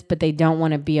Jesus, but they don't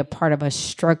want to be a part of a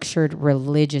structured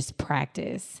religious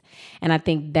practice. And I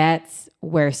think that's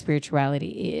where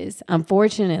spirituality is.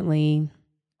 Unfortunately,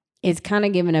 it's kind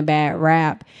of given a bad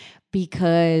rap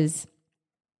because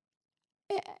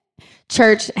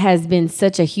church has been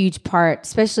such a huge part,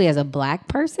 especially as a Black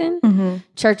person.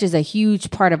 Church is a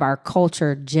huge part of our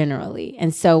culture generally.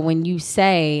 And so when you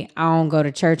say, I don't go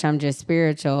to church, I'm just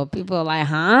spiritual, people are like,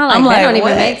 huh? Like, I'm like, that don't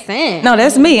what? even make sense. No,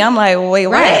 that's me. I'm like, wait,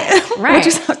 Right, what? right. What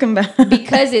you talking about?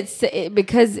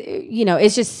 because you know,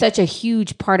 it's just such a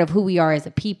huge part of who we are as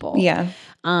a people. Yeah.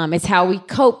 It's how we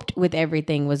coped with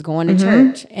everything, was going to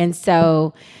church. And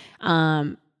so,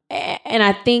 and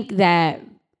I think that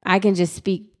I can just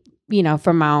speak, you know,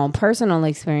 from my own personal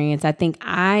experience. I think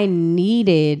I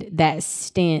needed that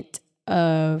stint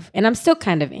of, and I'm still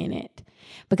kind of in it,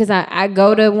 because I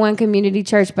go to one community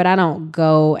church, but I don't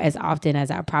go as often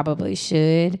as I probably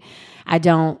should. I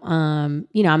don't,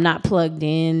 you know, I'm not plugged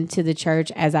in to the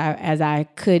church as I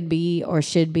could be or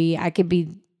should be. I could be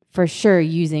for sure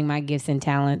using my gifts and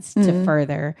talents to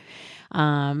further,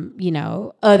 you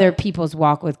know, other people's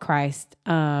walk with Christ.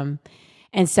 And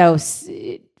so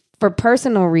for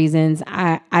personal reasons,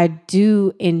 I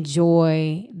do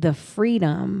enjoy the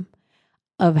freedom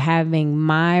of having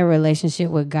my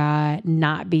relationship with God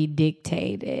not be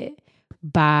dictated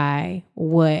by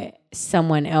what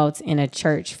someone else in a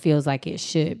church feels like it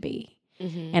should be.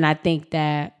 And I think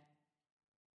that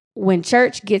when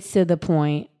church gets to the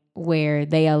point where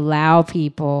they allow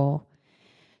people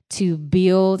to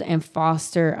build and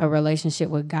foster a relationship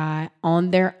with God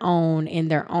on their own, in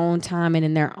their own time and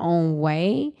in their own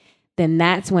way, then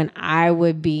that's when I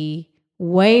would be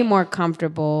way more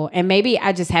comfortable. And maybe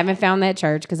I just haven't found that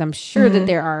church, because I'm sure that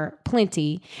there are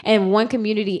plenty. And One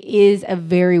Community is a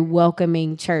very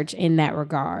welcoming church in that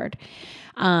regard.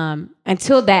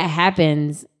 Until that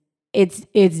happens, it's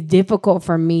difficult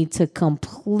for me to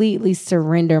completely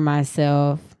surrender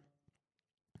myself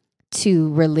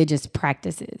to religious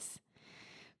practices.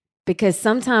 Because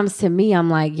sometimes to me, I'm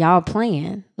like, y'all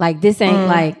playing. Like, this ain't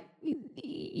like,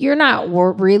 you're not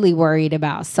really worried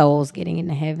about souls getting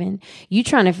into heaven. You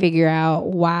trying to figure out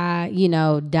why, you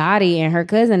know, Dottie and her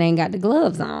cousin ain't got the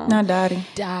gloves on. Not Dottie.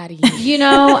 Dottie. You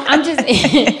know, I'm just,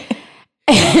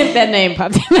 that name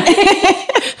popped in my head.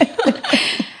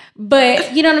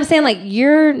 But you know what I'm saying? Like,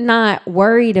 you're not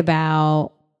worried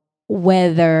about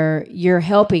whether you're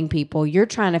helping people. You're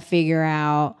trying to figure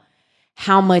out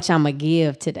how much I'm going to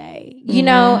give today, you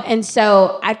know? And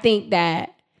so I think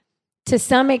that to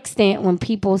some extent, when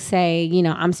people say, you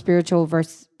know, I'm spiritual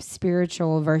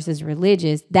versus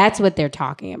religious, that's what they're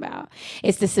talking about.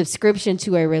 It's the subscription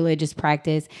to a religious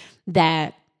practice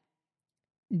that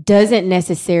doesn't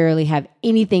necessarily have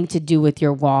anything to do with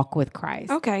your walk with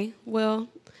Christ. Okay, well,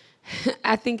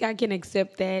 I think I can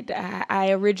accept that.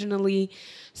 I originally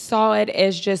saw it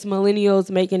as just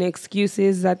millennials making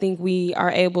excuses. I think we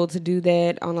are able to do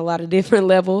that on a lot of different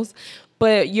levels.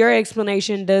 But your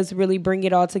explanation does really bring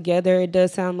it all together. It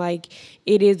does sound like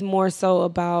it is more so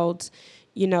about,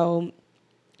 you know,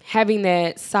 having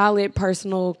that solid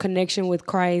personal connection with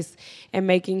Christ and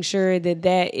making sure that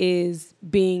that is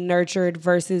being nurtured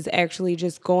versus actually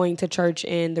just going to church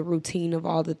and the routine of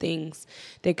all the things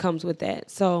that comes with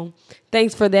that. So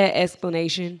thanks for that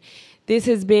explanation. This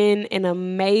has been an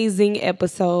amazing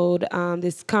episode.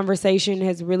 This conversation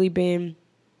has really been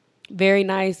very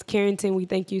nice. Carrington, we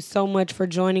thank you so much for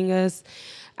joining us.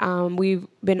 We've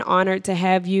been honored to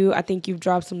have you. I think you've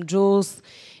dropped some jewels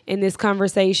in this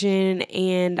conversation,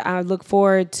 and I look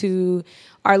forward to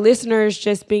our listeners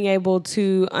just being able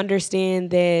to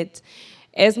understand that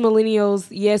as millennials,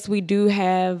 yes, we do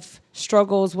have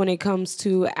struggles when it comes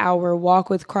to our walk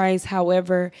with Christ.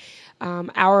 However,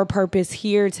 our purpose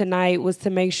here tonight was to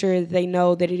make sure that they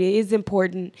know that it is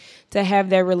important to have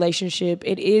that relationship.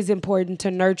 It is important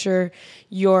to nurture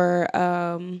your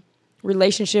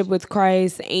relationship with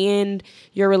Christ and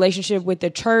your relationship with the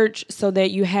church so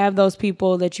that you have those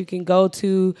people that you can go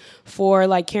to for,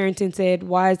 like Carrington said,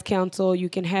 wise counsel. You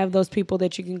can have those people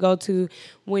that you can go to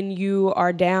when you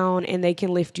are down and they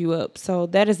can lift you up. So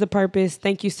that is the purpose.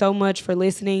 Thank you so much for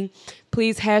listening.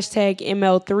 Please hashtag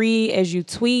ML3 as you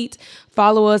tweet.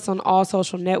 Follow us on all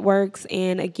social networks.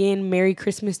 And again, Merry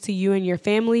Christmas to you and your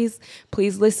families.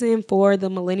 Please listen for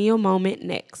the Millennial Moment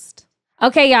next.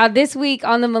 Okay, y'all, this week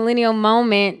on the Millennial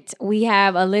Moment, we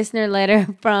have a listener letter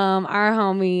from our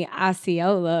homie,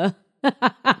 Osceola.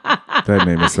 That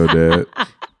name is so dead.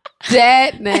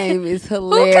 That name is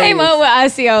hilarious. Who came up with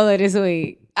Osceola this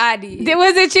week? I did.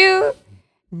 Was it you?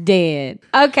 Dead.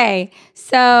 Okay,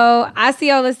 so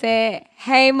Osceola said,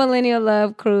 "Hey, Millennial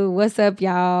Love Crew, what's up,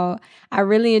 y'all? I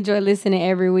really enjoy listening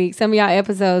every week. Some of y'all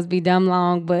episodes be dumb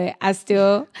long, but I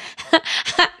still...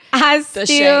 I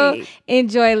still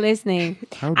enjoy listening.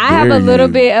 I have a little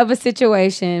bit of a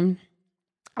situation.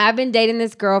 I've been dating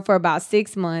this girl for about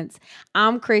 6 months.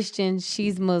 I'm Christian.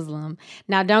 She's Muslim.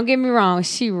 Now, don't get me wrong.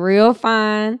 She real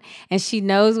fine, and she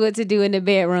knows what to do in the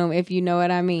bedroom, if you know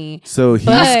what I mean. So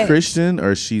he's Christian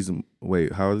or she's...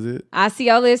 Wait, how is it?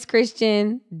 Osceola is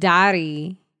Christian.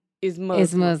 Dottie is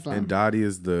Muslim. And Dottie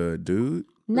is the dude?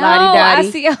 No,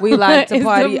 Osceola. We like to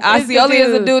party. Osceola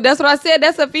is a dude. That's what I said.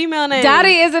 That's a female name.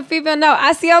 Dottie is a female. No,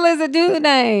 Osceola is a dude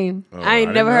name. Oh, I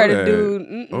ain't never heard a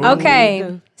dude.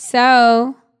 Okay,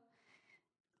 so,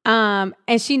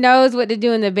 and she knows what to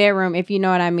do in the bedroom, if you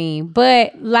know what I mean.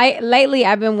 But lately,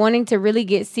 I've been wanting to really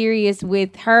get serious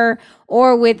with her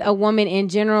or with a woman in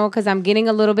general because I'm getting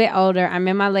a little bit older. I'm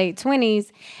in my late 20s,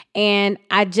 and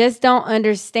I just don't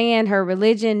understand her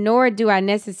religion, nor do I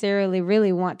necessarily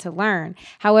really want to learn.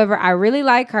 However, I really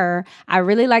like her. I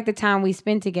really like the time we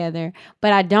spend together,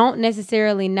 but I don't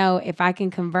necessarily know if I can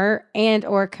convert and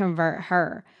or convert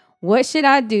her. What should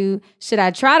I do? Should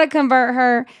I try to convert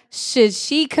her? Should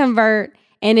she convert?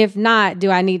 And if not, do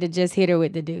I need to just hit her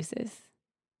with the deuces?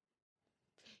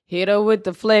 Hit her with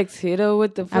the flex. Hit her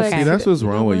with the flex. Okay. See, that's what's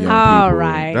wrong with young people. All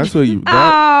right. That's what you...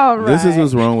 All right. This is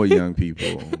what's wrong with young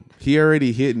people. He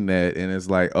already hitting that, and it's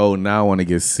like, oh, now I want to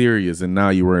get serious, and now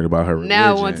you're worried about her religion.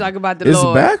 Now I want to talk about the It's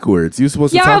Lord. backwards. You're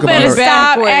supposed to Y'all talk about better her...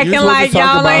 stop acting like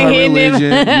y'all ain't hitting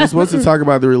religion. him. You're supposed to talk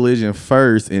about the religion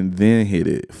first and then hit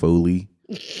it, foolie.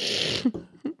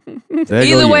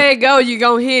 Either way it go, you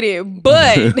gonna hit it.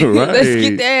 But let's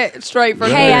get that straight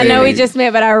from Hey, I the know we beginning. just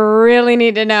met, but I really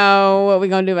need to know what we're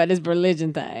going to do about this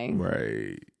religion thing.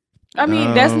 Right. I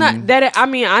mean, that's not that. I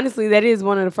mean, honestly, that is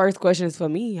one of the first questions for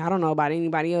me. I don't know about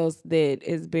anybody else that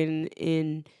has been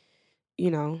in,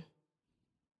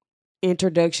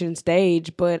 introduction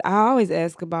stage, but I always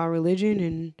ask about religion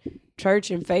and church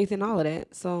and faith and all of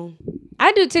that. So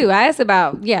I do too. I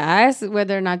asked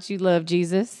whether or not you love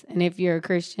Jesus and if you're a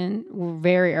Christian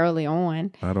very early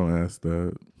on. I don't ask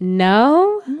that.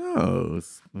 No? No.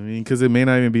 I mean, because it may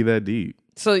not even be that deep.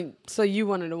 So you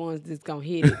one of the ones that's gonna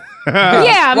hit it.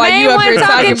 Yeah, While main you up one here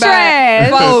talking trash.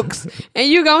 folks, and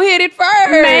you gonna hit it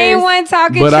first. Main one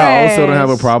talking But trash. I also don't have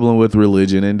a problem with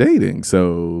religion and dating.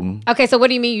 So, Okay, so what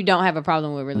do you mean you don't have a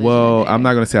problem with religion? well, I'm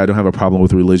not going to say I don't have a problem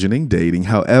with religion and dating.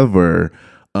 However,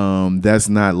 that's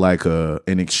not like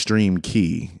an extreme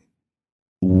key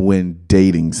when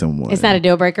dating someone. It's not a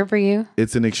deal breaker for you?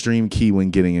 It's an extreme key when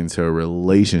getting into a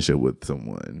relationship with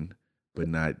someone, but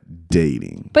not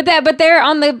dating. But they're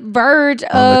on the verge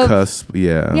of... On the cusp,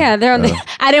 yeah. Yeah, they're on the...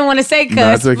 I didn't want to say cusp,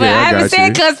 No, it's okay, but I I haven't got said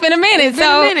you. cusp in a minute.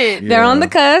 They're Yeah. on the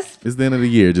cusp. It's the end of the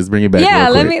year. Just bring it back. Yeah,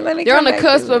 real let quick. me They're on come the back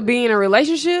cusp to it. of being in a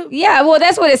relationship. Yeah, well,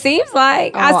 that's what it seems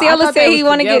like. I Osceola thought said they he was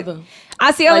want to get... together.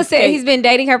 Osceola Like said Kate. he's been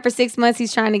dating her for 6 months.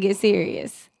 He's trying to get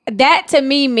serious. That, to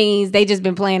me, means they just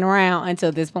been playing around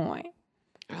until this point.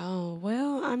 Oh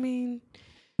well, I mean,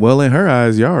 Well, in her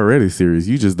eyes, y'all already serious.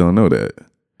 You just don't know that.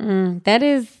 That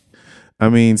is... I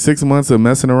mean, 6 months of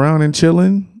messing around and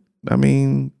chilling. I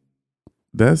mean,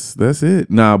 that's it.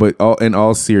 Nah, but in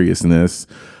all seriousness,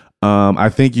 I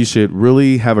think you should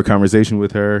really have a conversation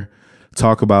with her,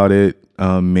 talk about it.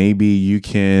 Maybe you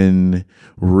can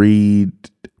read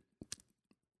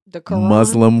the Quran.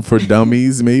 Muslim for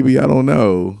Dummies. Maybe, I don't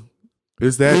know.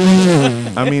 Is that?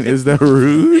 I mean, is that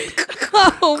rude?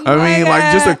 Oh I mean, my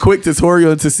like just a God. quick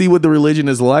tutorial to see what the religion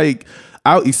is like.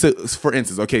 So, for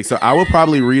instance, okay, so I will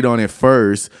probably read on it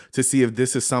first to see if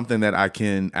this is something that I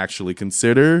can actually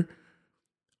consider,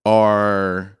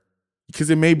 or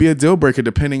because it may be a deal breaker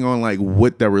depending on like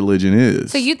what that religion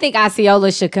is. So you think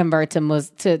Osceola should convert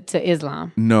to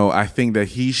Islam? No, I think that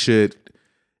he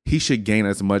he should gain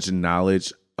as much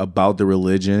knowledge about the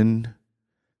religion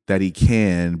that he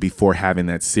can before having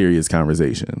that serious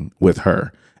conversation with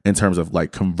her in terms of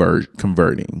like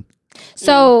converting.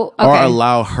 So, okay. Or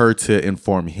allow her to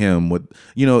inform him with,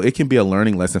 it can be a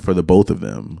learning lesson for the both of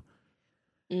them.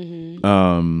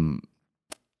 Mm-hmm.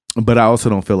 But I also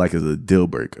don't feel like it's a deal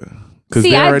breaker. Because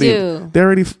do.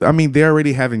 They're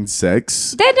already having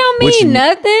sex. That don't mean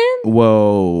nothing.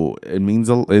 Well, it means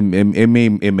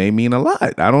it may mean a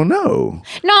lot. I don't know.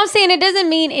 No, I'm saying it doesn't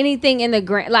mean anything in the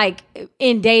like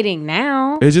in dating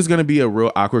now. It's just gonna be a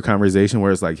real awkward conversation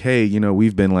where it's like, hey,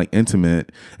 we've been like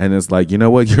intimate, and it's like, you know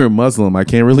what, you're a Muslim. I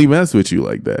can't really mess with you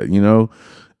like that,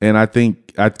 And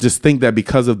I just think that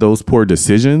because of those poor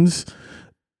decisions,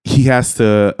 he has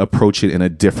to approach it in a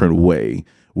different way,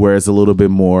 where it's a little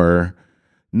bit more.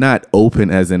 Not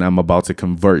open as in I'm about to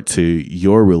convert to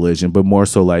your religion, but more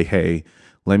so like, hey,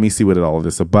 let me see what all of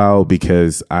this about,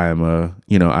 because I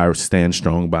stand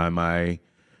strong by my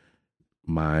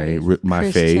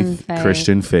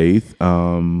Christian faith.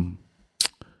 But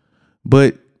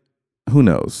who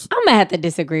knows? I'm gonna have to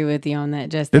disagree with you on that,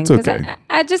 Justin. It's okay.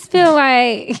 I just feel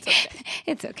like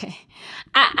it's okay.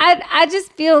 I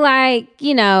just feel like,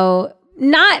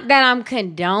 not that I'm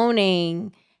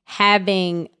condoning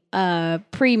having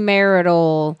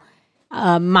premarital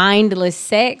mindless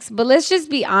sex, but let's just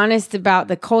be honest about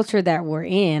the culture that we're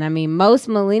in. I mean, most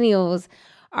millennials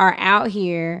are out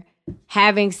here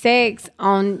having sex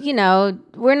on,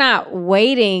 we're not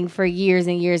waiting for years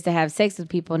and years to have sex with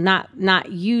people, not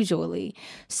usually.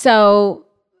 So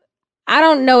I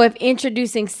don't know if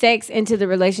introducing sex into the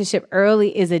relationship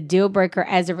early is a deal breaker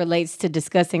as it relates to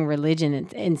discussing religion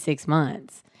in 6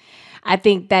 months. I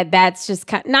think that's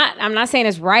just I'm not saying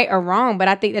it's right or wrong, but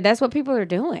I think that that's what people are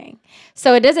doing.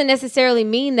 So it doesn't necessarily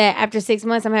mean that after 6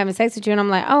 months I'm having sex with you and I'm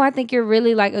like, oh, I think you're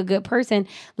really like a good person.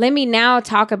 Let me now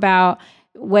talk about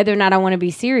whether or not I want to be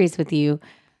serious with you.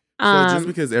 So just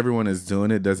because everyone is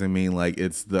doing it doesn't mean like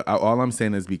it's all I'm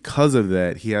saying is because of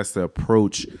that, he has to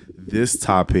approach this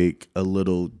topic a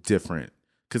little different.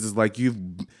 Because it's like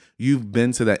you've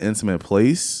been to that intimate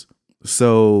place.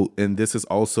 So, and this is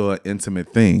also an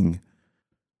intimate thing.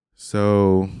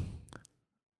 So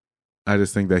I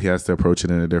just think that he has to approach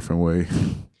it in a different way.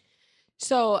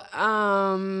 So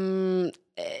I'm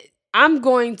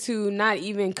going to not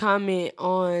even comment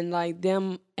on like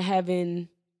them having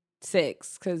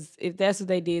sex, because if that's what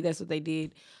they did, that's what they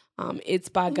did. It's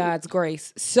by God's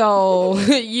grace. So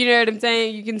you know what I'm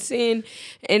saying? You can sin,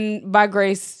 and by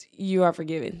grace you are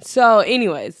forgiven. So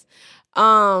anyways,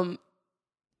 in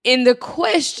the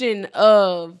question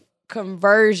of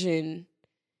conversion,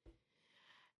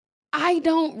 I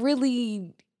don't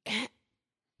really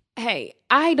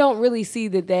see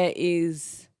that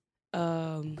is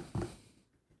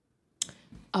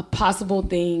a possible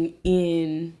thing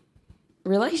in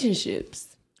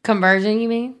relationships. Conversion, you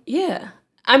mean? Yeah.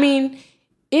 I mean,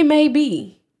 it may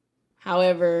be.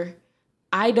 However,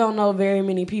 I don't know very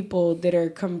many people that are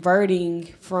converting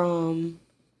from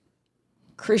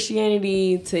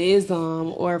Christianity to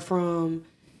Islam or from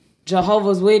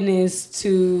Jehovah's Witness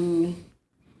to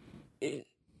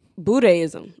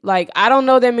Buddhism. Like, I don't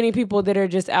know that many people that are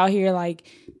just out here like,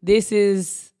 this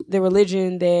is the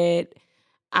religion that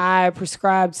I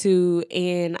prescribe to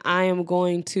and I am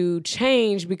going to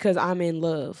change because I'm in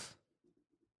love.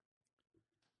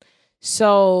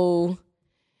 So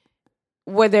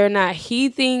whether or not he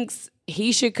thinks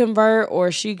he should convert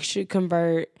or she should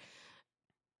convert,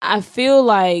 I feel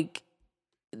like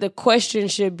the question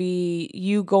should be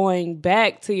you going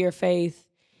back to your faith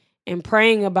and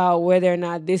praying about whether or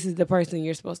not this is the person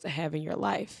you're supposed to have in your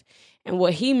life. And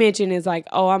what he mentioned is like,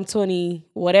 oh, I'm 20,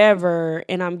 whatever,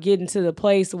 and I'm getting to the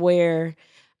place where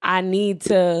I need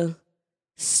to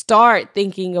start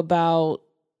thinking about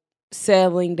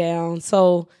settling down.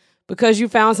 So because you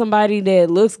found somebody that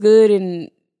looks good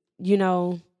and, you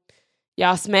know,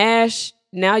 y'all smash,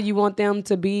 now you want them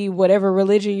to be whatever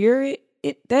religion you're in,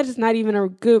 that is not even a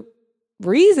good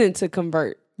reason to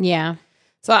convert. Yeah.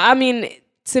 So, I mean,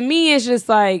 to me, it's just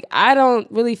like, I don't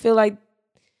really feel like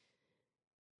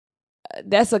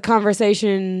that's a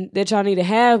conversation that y'all need to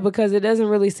have because it doesn't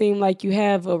really seem like you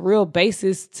have a real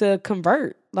basis to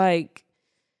convert. Like,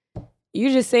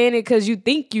 you're just saying it because you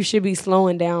think you should be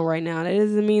slowing down right now. That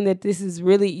doesn't mean that this is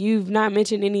really, you've not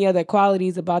mentioned any other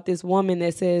qualities about this woman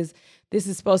that says this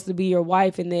is supposed to be your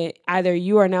wife and that either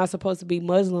you are now supposed to be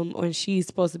Muslim or she's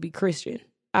supposed to be Christian.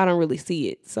 I don't really see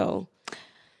it. So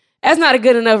that's not a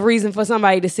good enough reason for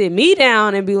somebody to sit me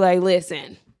down and be like,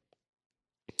 listen,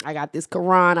 I got this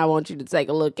Quran I want you to take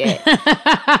a look at.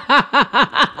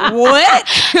 What?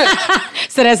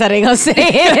 So that's how they gonna say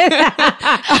it.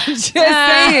 I'm just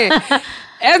saying.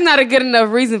 That's not a good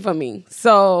enough reason for me.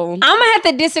 So I'm gonna have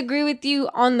to disagree with you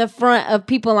on the front of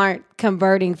people aren't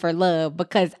converting for love,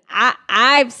 because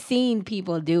I've seen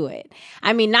people do it.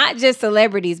 I mean, not just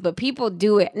celebrities, but people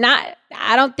do it. I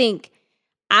don't think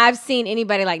I've seen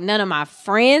anybody, like, none of my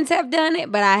friends have done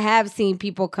it, but I have seen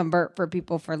people convert for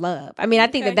people for love. I mean, I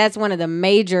think that's one of the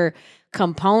major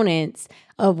components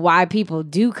of why people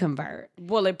do convert.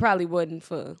 Well, it probably wasn't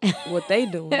for what they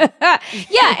doing.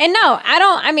 Yeah, and no,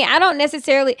 I don't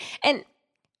necessarily, and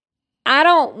I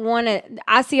don't want to,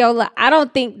 Osceola, I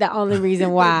don't think the only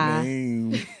reason why,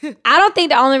 you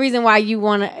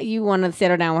want to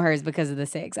settle down with her is because of the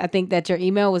sex. I think that your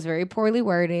email was very poorly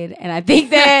worded, and I think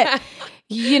that,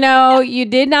 you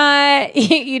did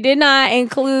not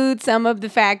include some of the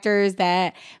factors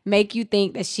that make you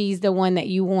think that she's the one that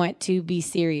you want to be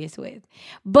serious with.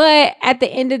 But at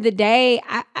the end of the day,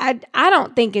 I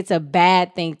don't think it's a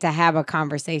bad thing to have a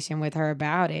conversation with her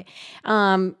about it.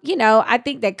 I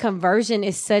think that conversion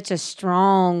is such a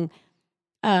strong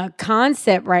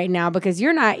concept right now, because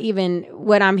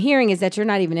what I'm hearing is that you're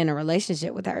not even in a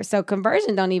relationship with her. So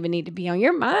conversion don't even need to be on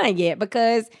your mind yet,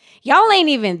 because y'all ain't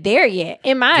even there yet,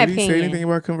 in my opinion. Did he say anything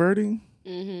about converting?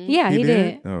 Mm-hmm. Yeah, he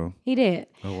did. Oh. He did.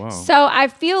 Oh, wow. So I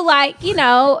feel like,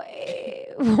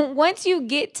 once you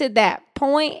get to that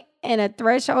point and a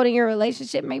threshold in your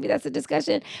relationship, maybe that's a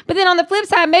discussion. But then on the flip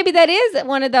side, maybe that is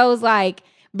one of those, like,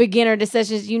 beginner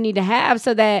discussions you need to have,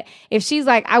 so that if she's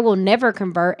like, I will never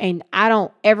convert and I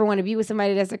don't ever want to be with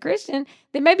somebody that's a Christian,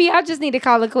 then maybe y'all just need to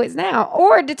call it quits now,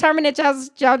 or determine that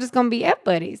y'all just gonna be F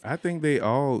buddies. I think they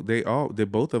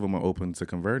both of them are open to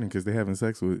converting, because they're having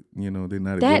sex with, they're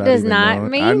not. That does not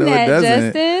mean I know that, it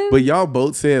doesn't, Justin. but y'all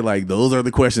both said, like, those are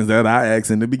the questions that I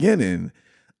asked in the beginning.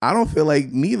 I don't feel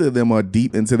like neither of them are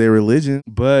deep into their religion,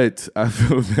 but I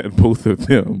feel that both of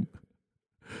them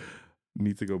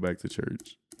need to go back to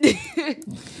church.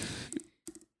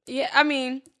 Yeah, I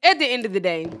mean, at the end of the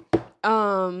day,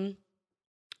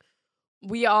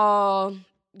 we all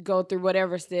go through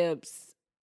whatever steps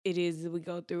it is that we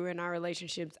go through in our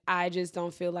relationships. I just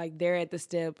don't feel like they're at the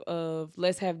step of,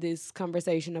 let's have this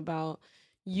conversation about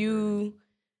you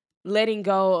letting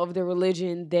go of the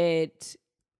religion that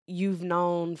you've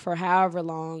known for however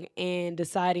long and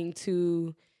deciding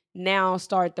to now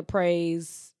start to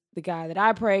praise the God that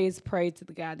I praise, pray to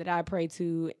the God that I pray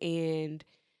to, and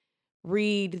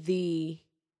read the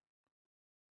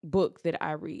book that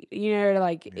I read.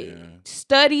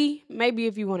 Study. Maybe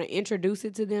if you want to introduce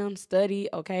it to them, study,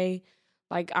 okay?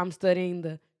 Like, I'm studying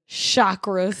the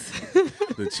chakras.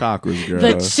 The chakras, girl.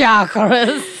 The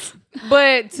chakras.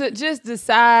 But to just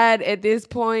decide at this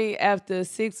point, after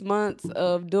 6 months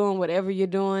of doing whatever you're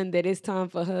doing, that it's time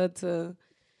for her to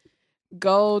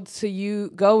go with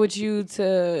you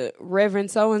to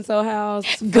Reverend so-and-so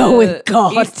house. Go with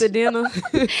God. Easter dinner.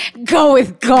 Go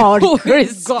with God,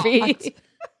 Crispy.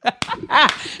 That's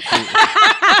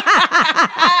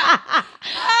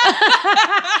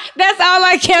all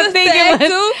I kept thinking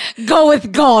was, go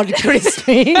with God,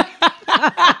 Crispy.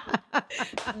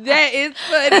 That is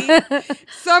funny.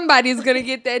 Somebody's gonna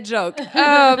get that joke.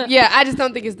 I just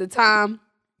don't think it's the time.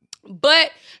 But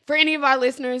for any of our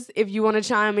listeners, if you want to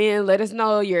chime in, let us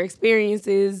know your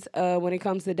experiences when it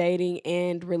comes to dating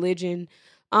and religion,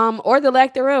 or the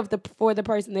lack thereof for the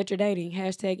person that you're dating.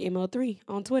 #ML3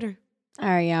 on Twitter. All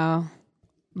right, y'all.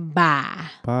 Bye.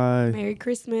 Bye. Merry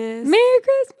Christmas. Merry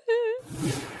Christmas.